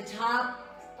down to the top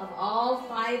of all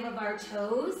 5 of our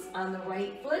toes on the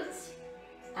right foot.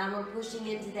 And we're pushing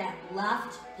into that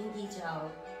left pinky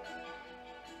toe.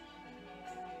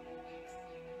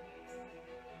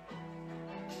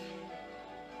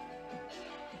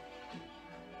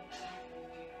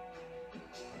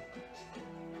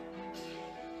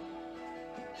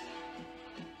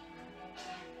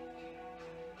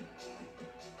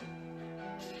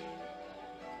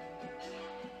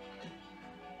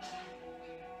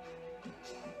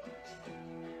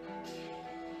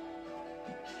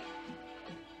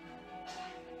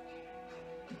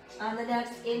 On the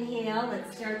next inhale,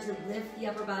 let's start to lift the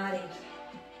upper body.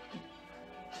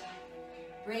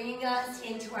 Bringing us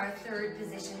into our third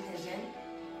position pigeon.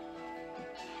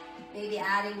 Maybe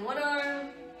adding one arm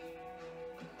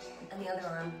and the other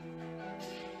arm.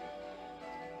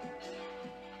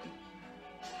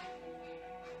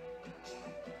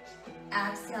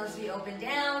 Exhale as we open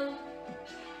down.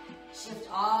 Shift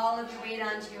all of your weight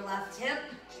onto your left hip.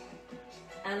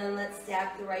 And then let's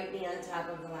stack the right knee on top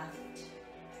of the left.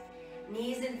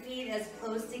 Knees and feet as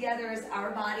close together as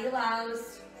our body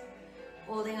allows.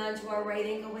 Holding onto our right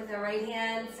ankle with our right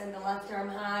hand. Send the left arm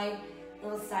high.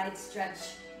 Little side stretch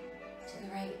to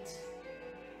the right.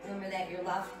 Remember that your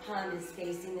left palm is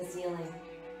facing the ceiling.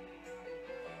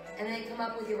 And then come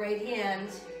up with your right hand.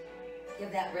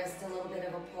 Give that wrist a little bit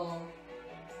of a pull.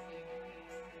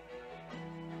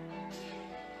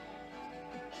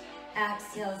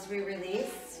 Exhale as we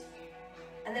release.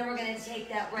 And then we're going to take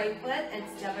that right foot and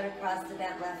step it across the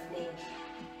bent left knee.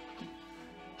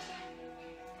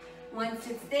 Once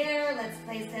it's there, let's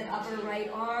place that upper right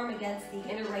arm against the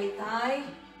inner right thigh.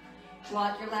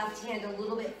 Walk your left hand a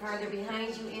little bit farther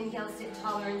behind you. Inhale, sit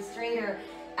taller and straighter.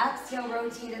 Exhale,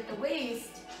 rotate at the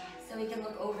waist so we can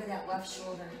look over that left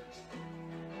shoulder.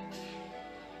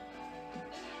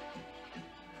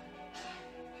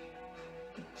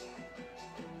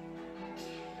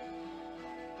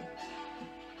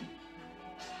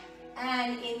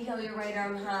 And inhale your right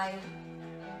arm high.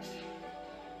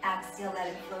 Exhale, let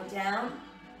it flow down.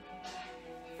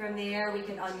 From there, we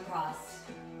can uncross.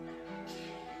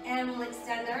 And we'll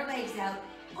extend our legs out,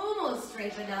 almost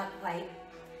straight, but not quite.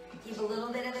 Keep a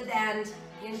little bit of a bend.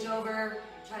 Hinge over,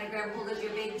 try to grab hold of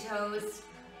your big toes.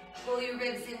 Pull your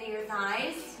ribs into your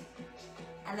thighs.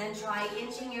 And then try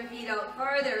inching your feet out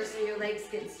farther so your legs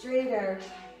get straighter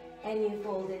and you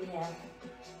fold in half.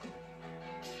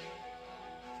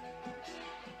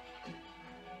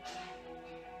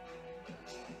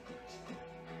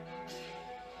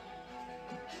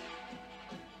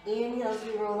 Inhale as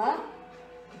we roll up.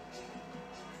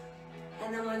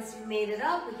 And then once we've made it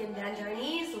up, we can bend our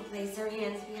knees. We'll place our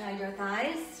hands behind our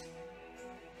thighs.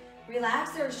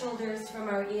 Relax our shoulders from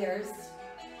our ears.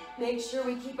 Make sure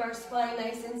we keep our spine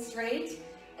nice and straight.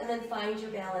 And then find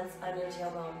your balance on your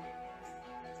tailbone.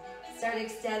 Start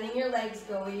extending your legs,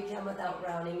 go where you can without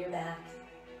rounding your back.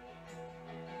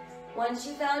 Once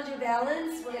you found your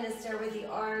balance, we're going to start with the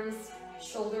arms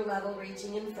shoulder level,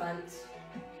 reaching in front.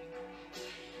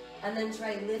 And then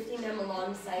try lifting them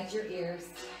alongside your ears.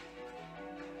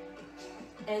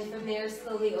 And from there,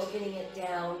 slowly opening it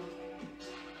down,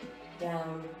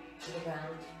 down to the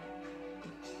ground.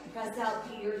 Press out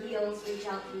through your heels, reach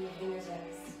out through your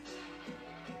fingertips.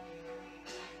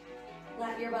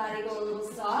 Let your body go a little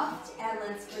soft, and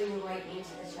let's bring the right knee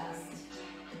to the chest.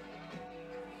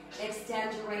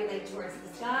 Extend your right leg towards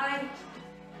the sky.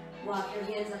 Walk your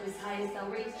hands up as high as they'll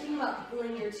reach. Think about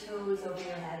pulling your toes over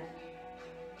your head.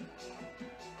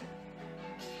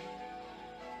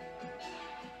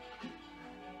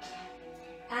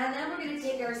 And then we're going to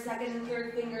take our second and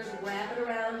third fingers, wrap it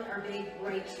around our big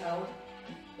right toe.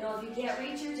 Now, if you can't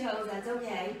reach your toes, that's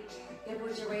okay. You can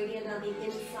put your right hand on the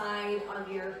inside of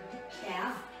your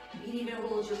calf. You can even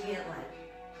hold your pant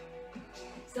leg.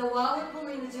 So while we're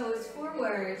pulling the toes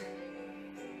forward,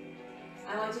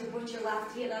 I want you to put your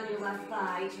left hand on your left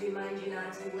thigh to remind you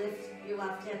not to lift your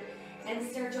left hip and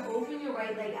start to open your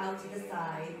right leg out to the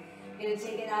side. You're going to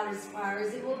take it out as far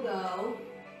as it will go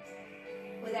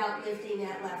without lifting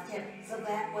that left hip. So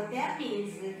what that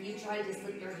means is if you tried to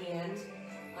slip your hand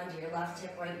onto your left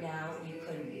hip right now, you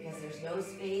couldn't because there's no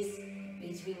space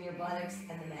between your buttocks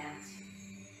and the mat.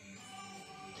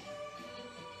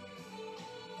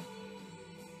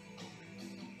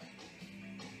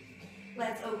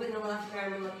 Let's open the left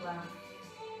arm and look left.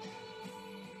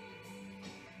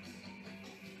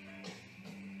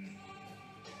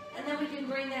 And then we can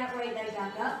bring that right leg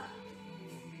back up.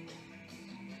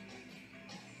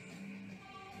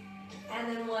 And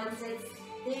then once it's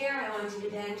there, I want you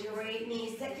to bend your right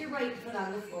knee, set your right foot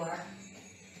on the floor.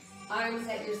 Arms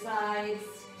at your sides,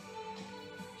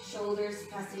 shoulders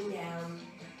pressing down.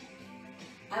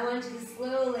 I want you to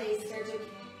slowly start to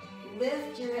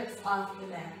lift your hips off the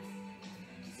mat.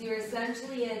 So you're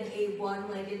essentially in a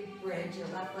one-legged bridge. Your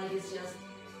left leg is just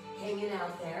hanging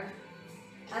out there.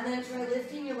 And then try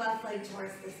lifting your left leg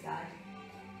towards the sky.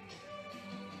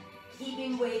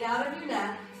 Keeping weight out of your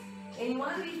neck. And you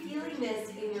want to be feeling this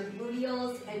in your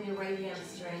gluteals and your right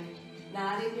hamstring,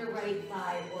 not in your right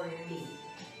thigh or your knee.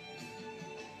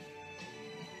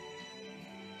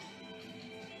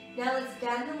 Now let's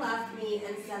bend the left knee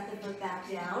and set the foot back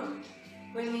down,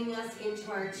 bringing us into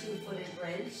our two-footed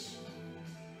bridge.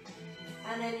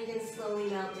 And then you can slowly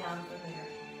melt down from there.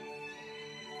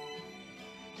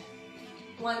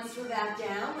 Once we're back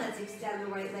down, let's extend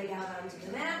the right leg out onto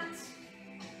the mat.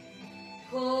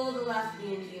 Pull the left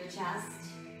knee into your chest.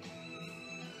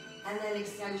 And then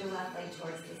extend your left leg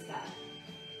towards the sky.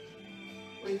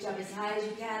 Reach up as high as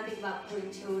you can. Think about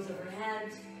pulling toes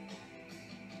overhead.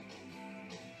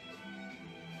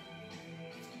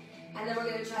 And then we're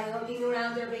going to try hooking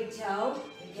around our big toe.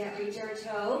 If you can't reach our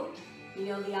toe, you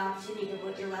know the option. You can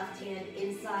put your left hand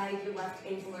inside your left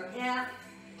ankle or calf.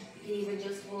 You can even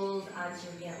just hold onto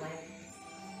your pant leg.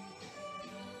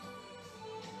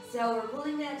 So we're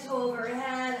pulling that toe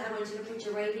overhead. I want you to put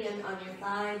your right hand on your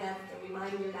thigh. That's the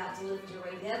reminder not to lift your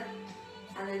right hip.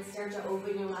 And then start to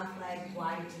open your left leg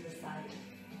wide to the side.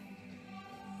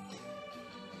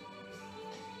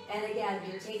 And again,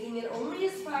 you're taking it only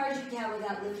as far as you can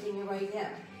without lifting your right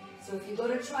hip. So if you go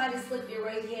to try to slip your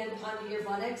right hand onto your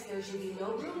buttocks, there should be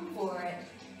no room for it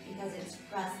because it's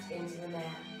pressed into the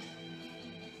mat.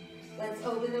 Let's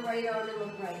open the right arm and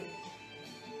look right.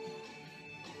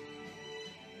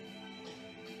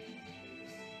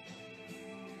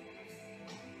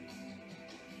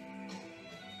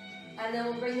 And then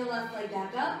we'll bring the left leg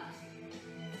back up.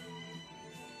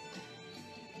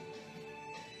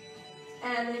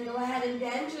 And then go ahead and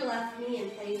bend your left knee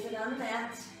and place it on the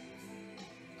mat.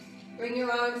 Bring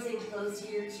your arms in close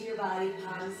to your body,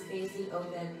 palms facing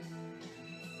open.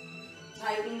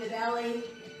 Tightening the belly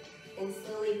and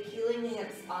slowly peeling the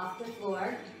hips off the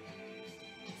floor.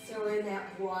 So we're in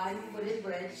that wide-footed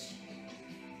bridge.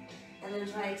 And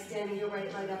then try extending your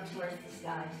right leg up towards the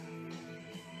sky.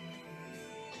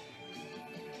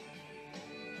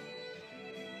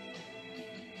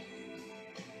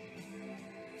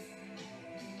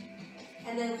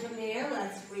 And then from there,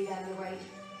 let's breathe on the right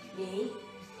knee.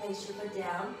 Place your foot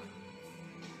down.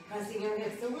 Pressing your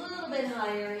hips a little bit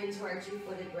higher into our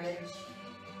two-footed bridge.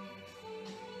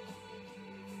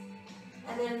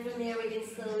 And then from there, we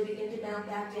can slowly begin to mount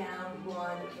back down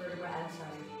one vertebra at a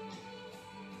time.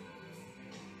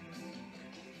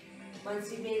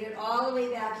 Once you've made it all the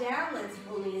way back down, let's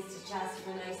pull knees to chest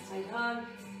for a nice tight hug.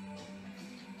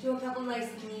 Do a couple nice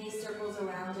knee circles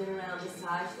around and around,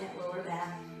 massage that lower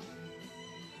back.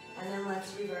 And then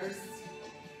let's reverse.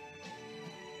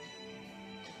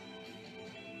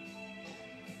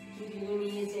 Keeping your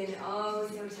knees in oh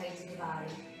so tight to the body.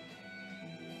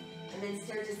 And then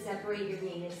start to separate your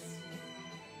knees.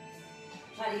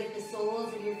 Try to get the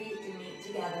soles of your feet to meet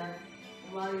together.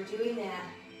 And while you're doing that,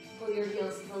 pull your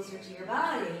heels closer to your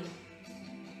body.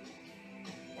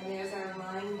 And there's our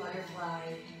lying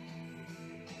butterfly.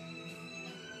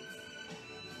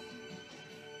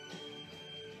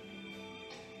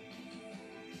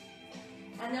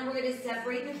 And then we're going to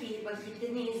separate the feet, but keep the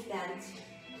knees bent.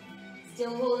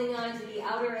 Still holding on to the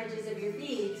outer edges of your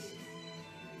feet.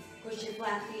 Push your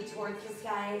flat feet towards the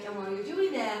sky, and while you're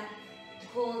doing that,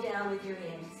 pull down with your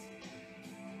hands.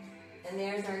 And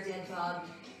there's our dead bug,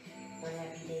 or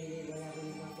happy baby, whatever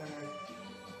you prefer.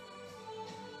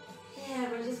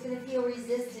 And we're just going to feel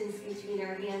resistance between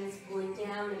our hands pulling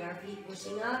down and our feet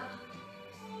pushing up.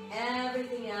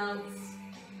 Everything else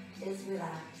is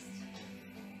relaxed.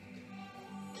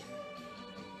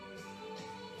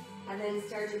 And then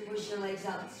start to push your legs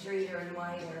out straighter and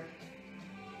wider.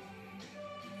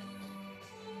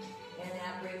 And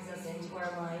that brings us into our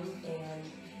lying fan.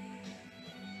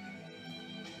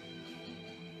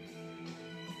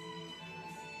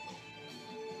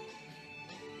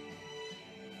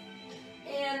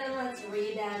 And then let's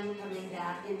rebend, coming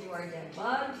back into our dead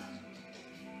bug.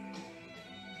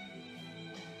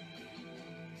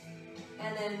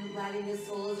 And then letting the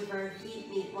soles of our feet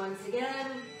meet once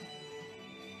again.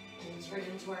 And turn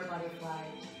into our butterfly.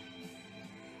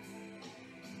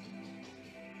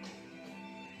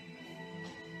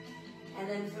 And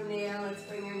then from there, let's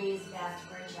bring your knees back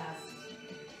to our chest.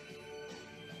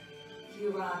 A few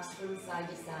rocks from side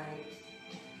to side.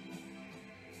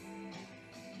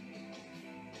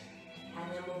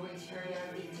 And then we'll return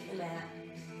our feet to the mat.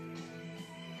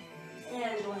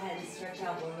 And go ahead and stretch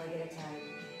out one leg at a time.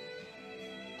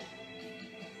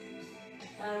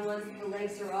 And once the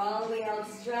legs are all the way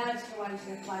outstretched, I want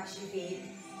you to flex your feet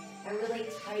and really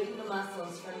tighten the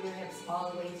muscles from your hips all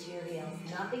the way to your heels.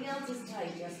 Nothing else is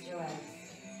tight, just your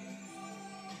legs.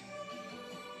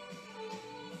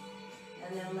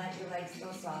 And then let your legs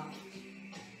go soft.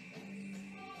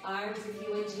 Arms a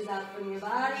few inches out from your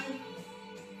body.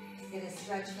 Get a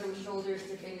stretch from shoulders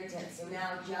to fingertips. So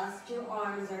now just your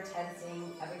arms are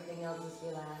tensing, everything else is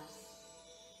relaxed.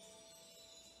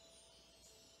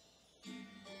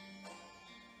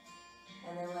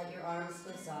 And then let your arms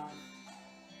go soft.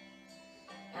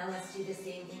 Now let's do the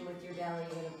same thing with your belly.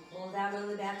 You're going to pull down on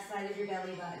the back side of your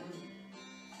belly button.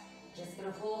 Just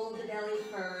going to hold the belly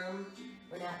firm.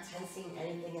 We're not tensing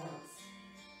anything else.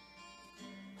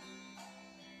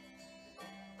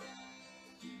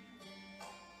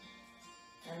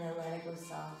 And then let it go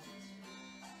soft.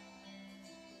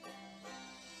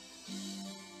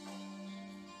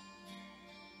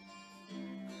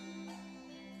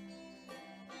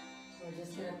 We're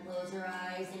just going to close our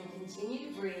eyes and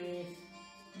continue to breathe.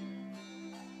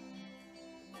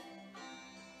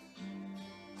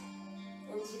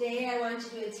 And today I want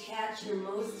you to attach your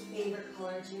most favorite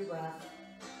color to your breath.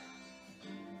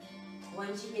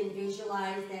 Once you can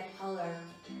visualize that color,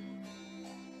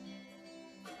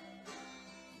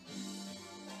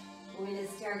 we're going to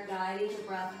start guiding the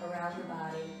breath around the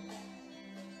body.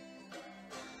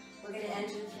 We're going to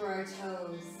enter through our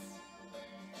toes.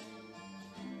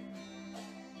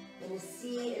 We're going to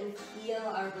see and feel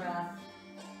our breath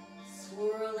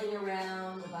swirling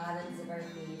around the bottoms of our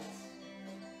feet.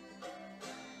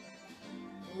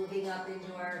 Moving up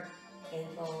into our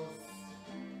ankles.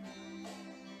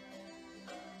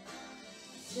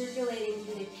 Circulating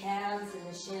through the calves and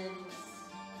the shins.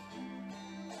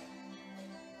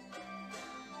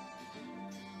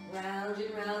 Round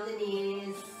and round the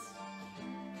knees.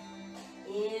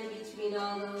 In between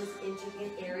all those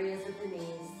intricate areas of the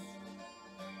knees.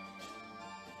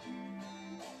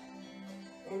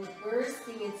 And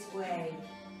bursting its way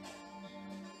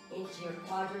into your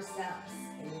quadriceps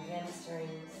and your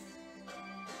hamstrings.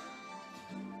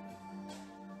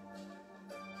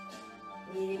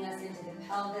 Leading us into the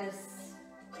pelvis.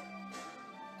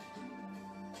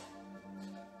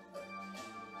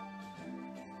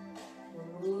 And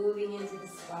moving into the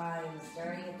spine,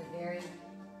 starting at the very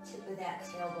tip of that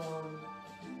tailbone.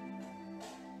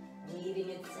 Weaving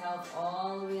itself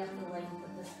all the way up the length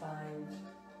of the spine.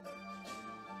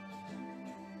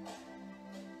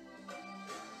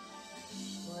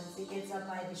 Once it gets up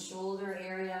by the shoulder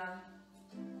area,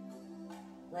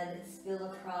 let it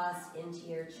spill across into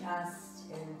your chest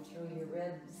and through your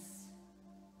ribs.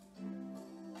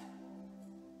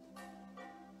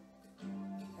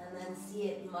 And then see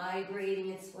it migrating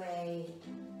its way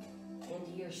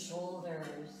into your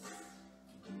shoulders,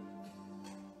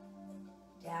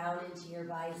 down into your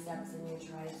biceps and your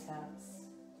triceps.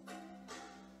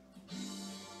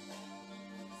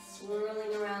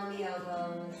 Swirling around the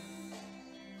elbows.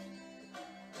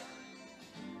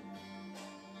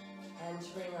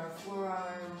 Entering our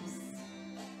forearms,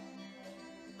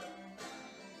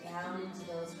 down into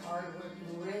those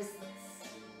hard-working wrists,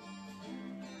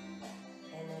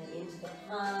 and then into the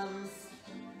palms,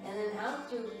 and then out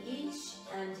through each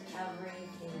and every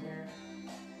finger.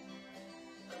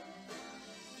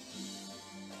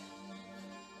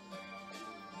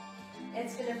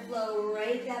 It's going to flow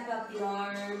right back up the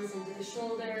arms into the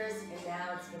shoulders, and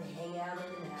now it's going to hang out in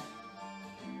the neck.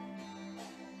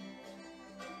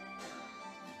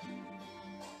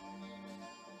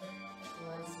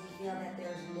 Feel that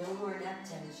there's no more neck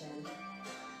tension,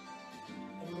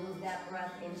 and move that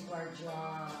breath into our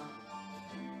jaw.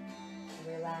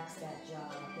 Relax that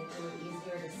jaw, making it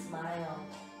easier to smile.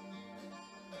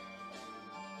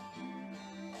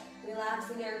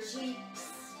 Relaxing our cheeks,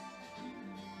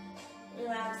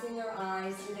 relaxing our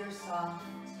eyes so they're soft.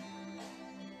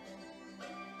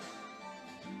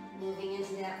 Moving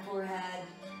into that forehead,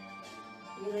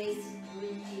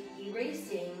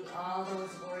 erasing all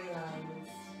those worry lines.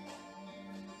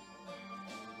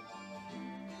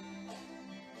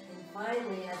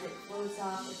 Finally, as it floats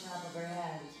off the top of our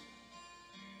head,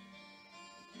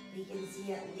 we can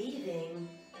see it leaving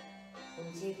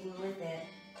and taking with it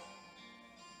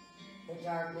the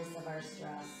darkness of our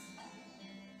stress.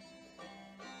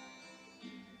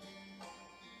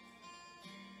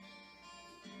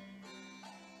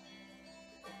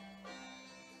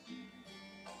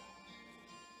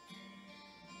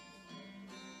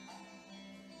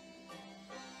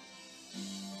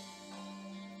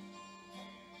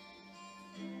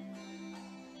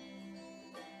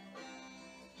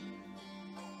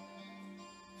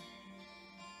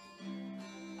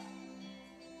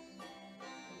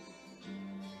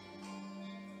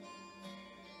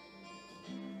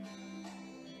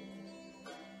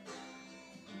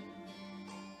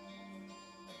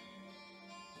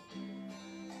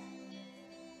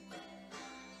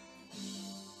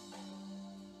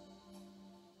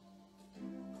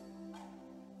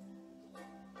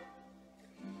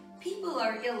 People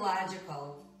are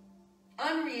illogical,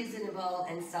 unreasonable,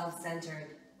 and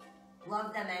self-centered.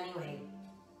 Love them anyway.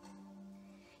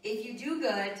 If you do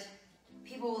good,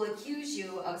 people will accuse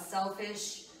you of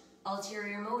selfish,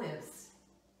 ulterior motives.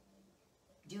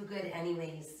 Do good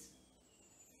anyways.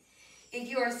 If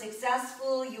you are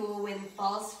successful, you will win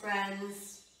false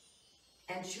friends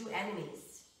and true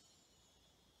enemies.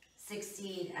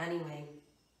 Succeed anyway.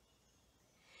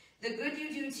 The good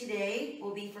you do today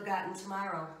will be forgotten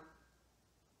tomorrow.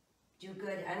 Do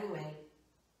good anyway.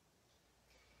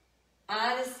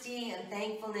 Honesty and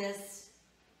thankfulness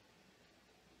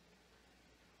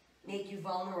make you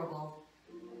vulnerable.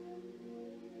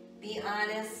 Be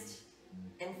honest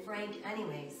and frank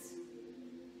anyways.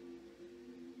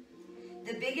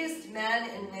 The biggest men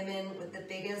and women with the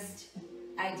biggest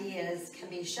ideas can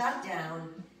be shut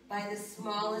down by the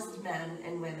smallest men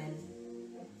and women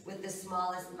with the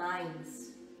smallest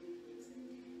minds.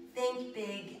 Think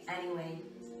big anyway.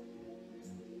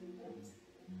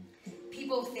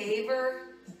 People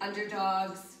favor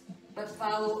underdogs, but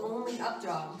follow only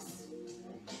updogs.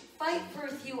 Fight for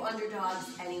a few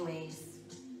underdogs anyways.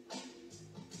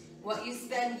 What you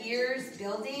spend years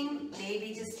building may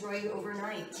be destroyed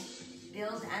overnight.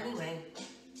 Build anyway.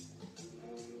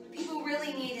 People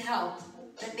really need help,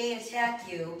 but may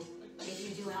attack you if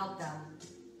you do help them.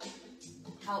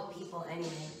 Help people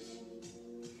anyway.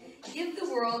 Give the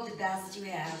world the best you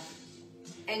have,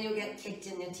 and you'll get kicked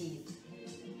in the teeth.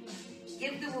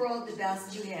 Give the world the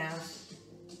best you have,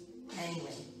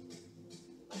 anyway.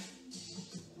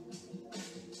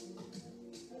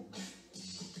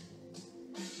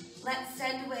 Let's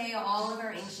send away all of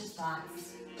our anxious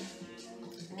thoughts.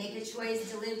 Make a choice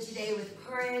to live today with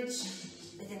courage,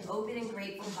 with an open and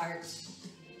grateful heart.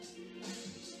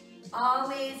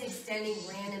 Always extending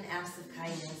random acts of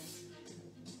kindness.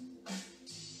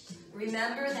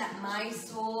 Remember that my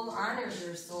soul honors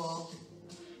your soul.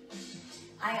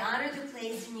 I honor the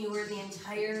place in you where the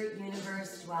entire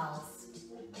universe dwells.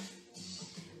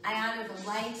 I honor the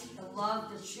light, the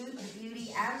love, the truth, the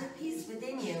beauty, and the peace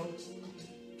within you,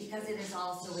 because it is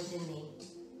also within me.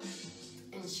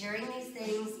 In sharing these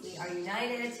things, we are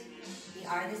united, we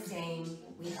are the same,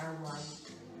 we are one.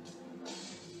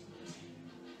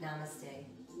 Namaste.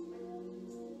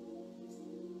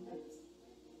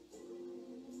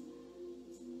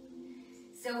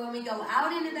 So when we go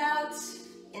out and about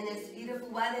in this beautiful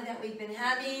weather that we've been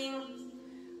having,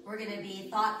 we're going to be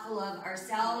thoughtful of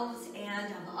ourselves and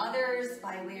of others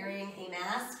by wearing a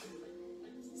mask.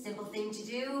 Simple thing to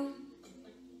do.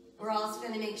 We're also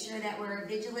going to make sure that we're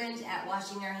vigilant at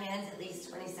washing our hands at least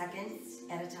 20 seconds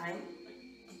at a time.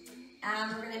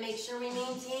 And we're going to make sure we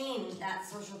maintain that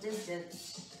social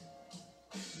distance.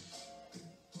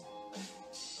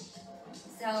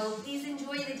 So please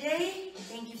enjoy the day.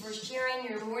 Thank you for sharing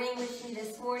your morning with me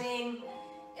this morning.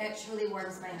 It truly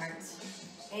warms my heart.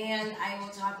 And I will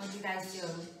talk with you guys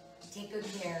soon. Take good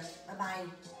care.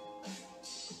 Bye-bye.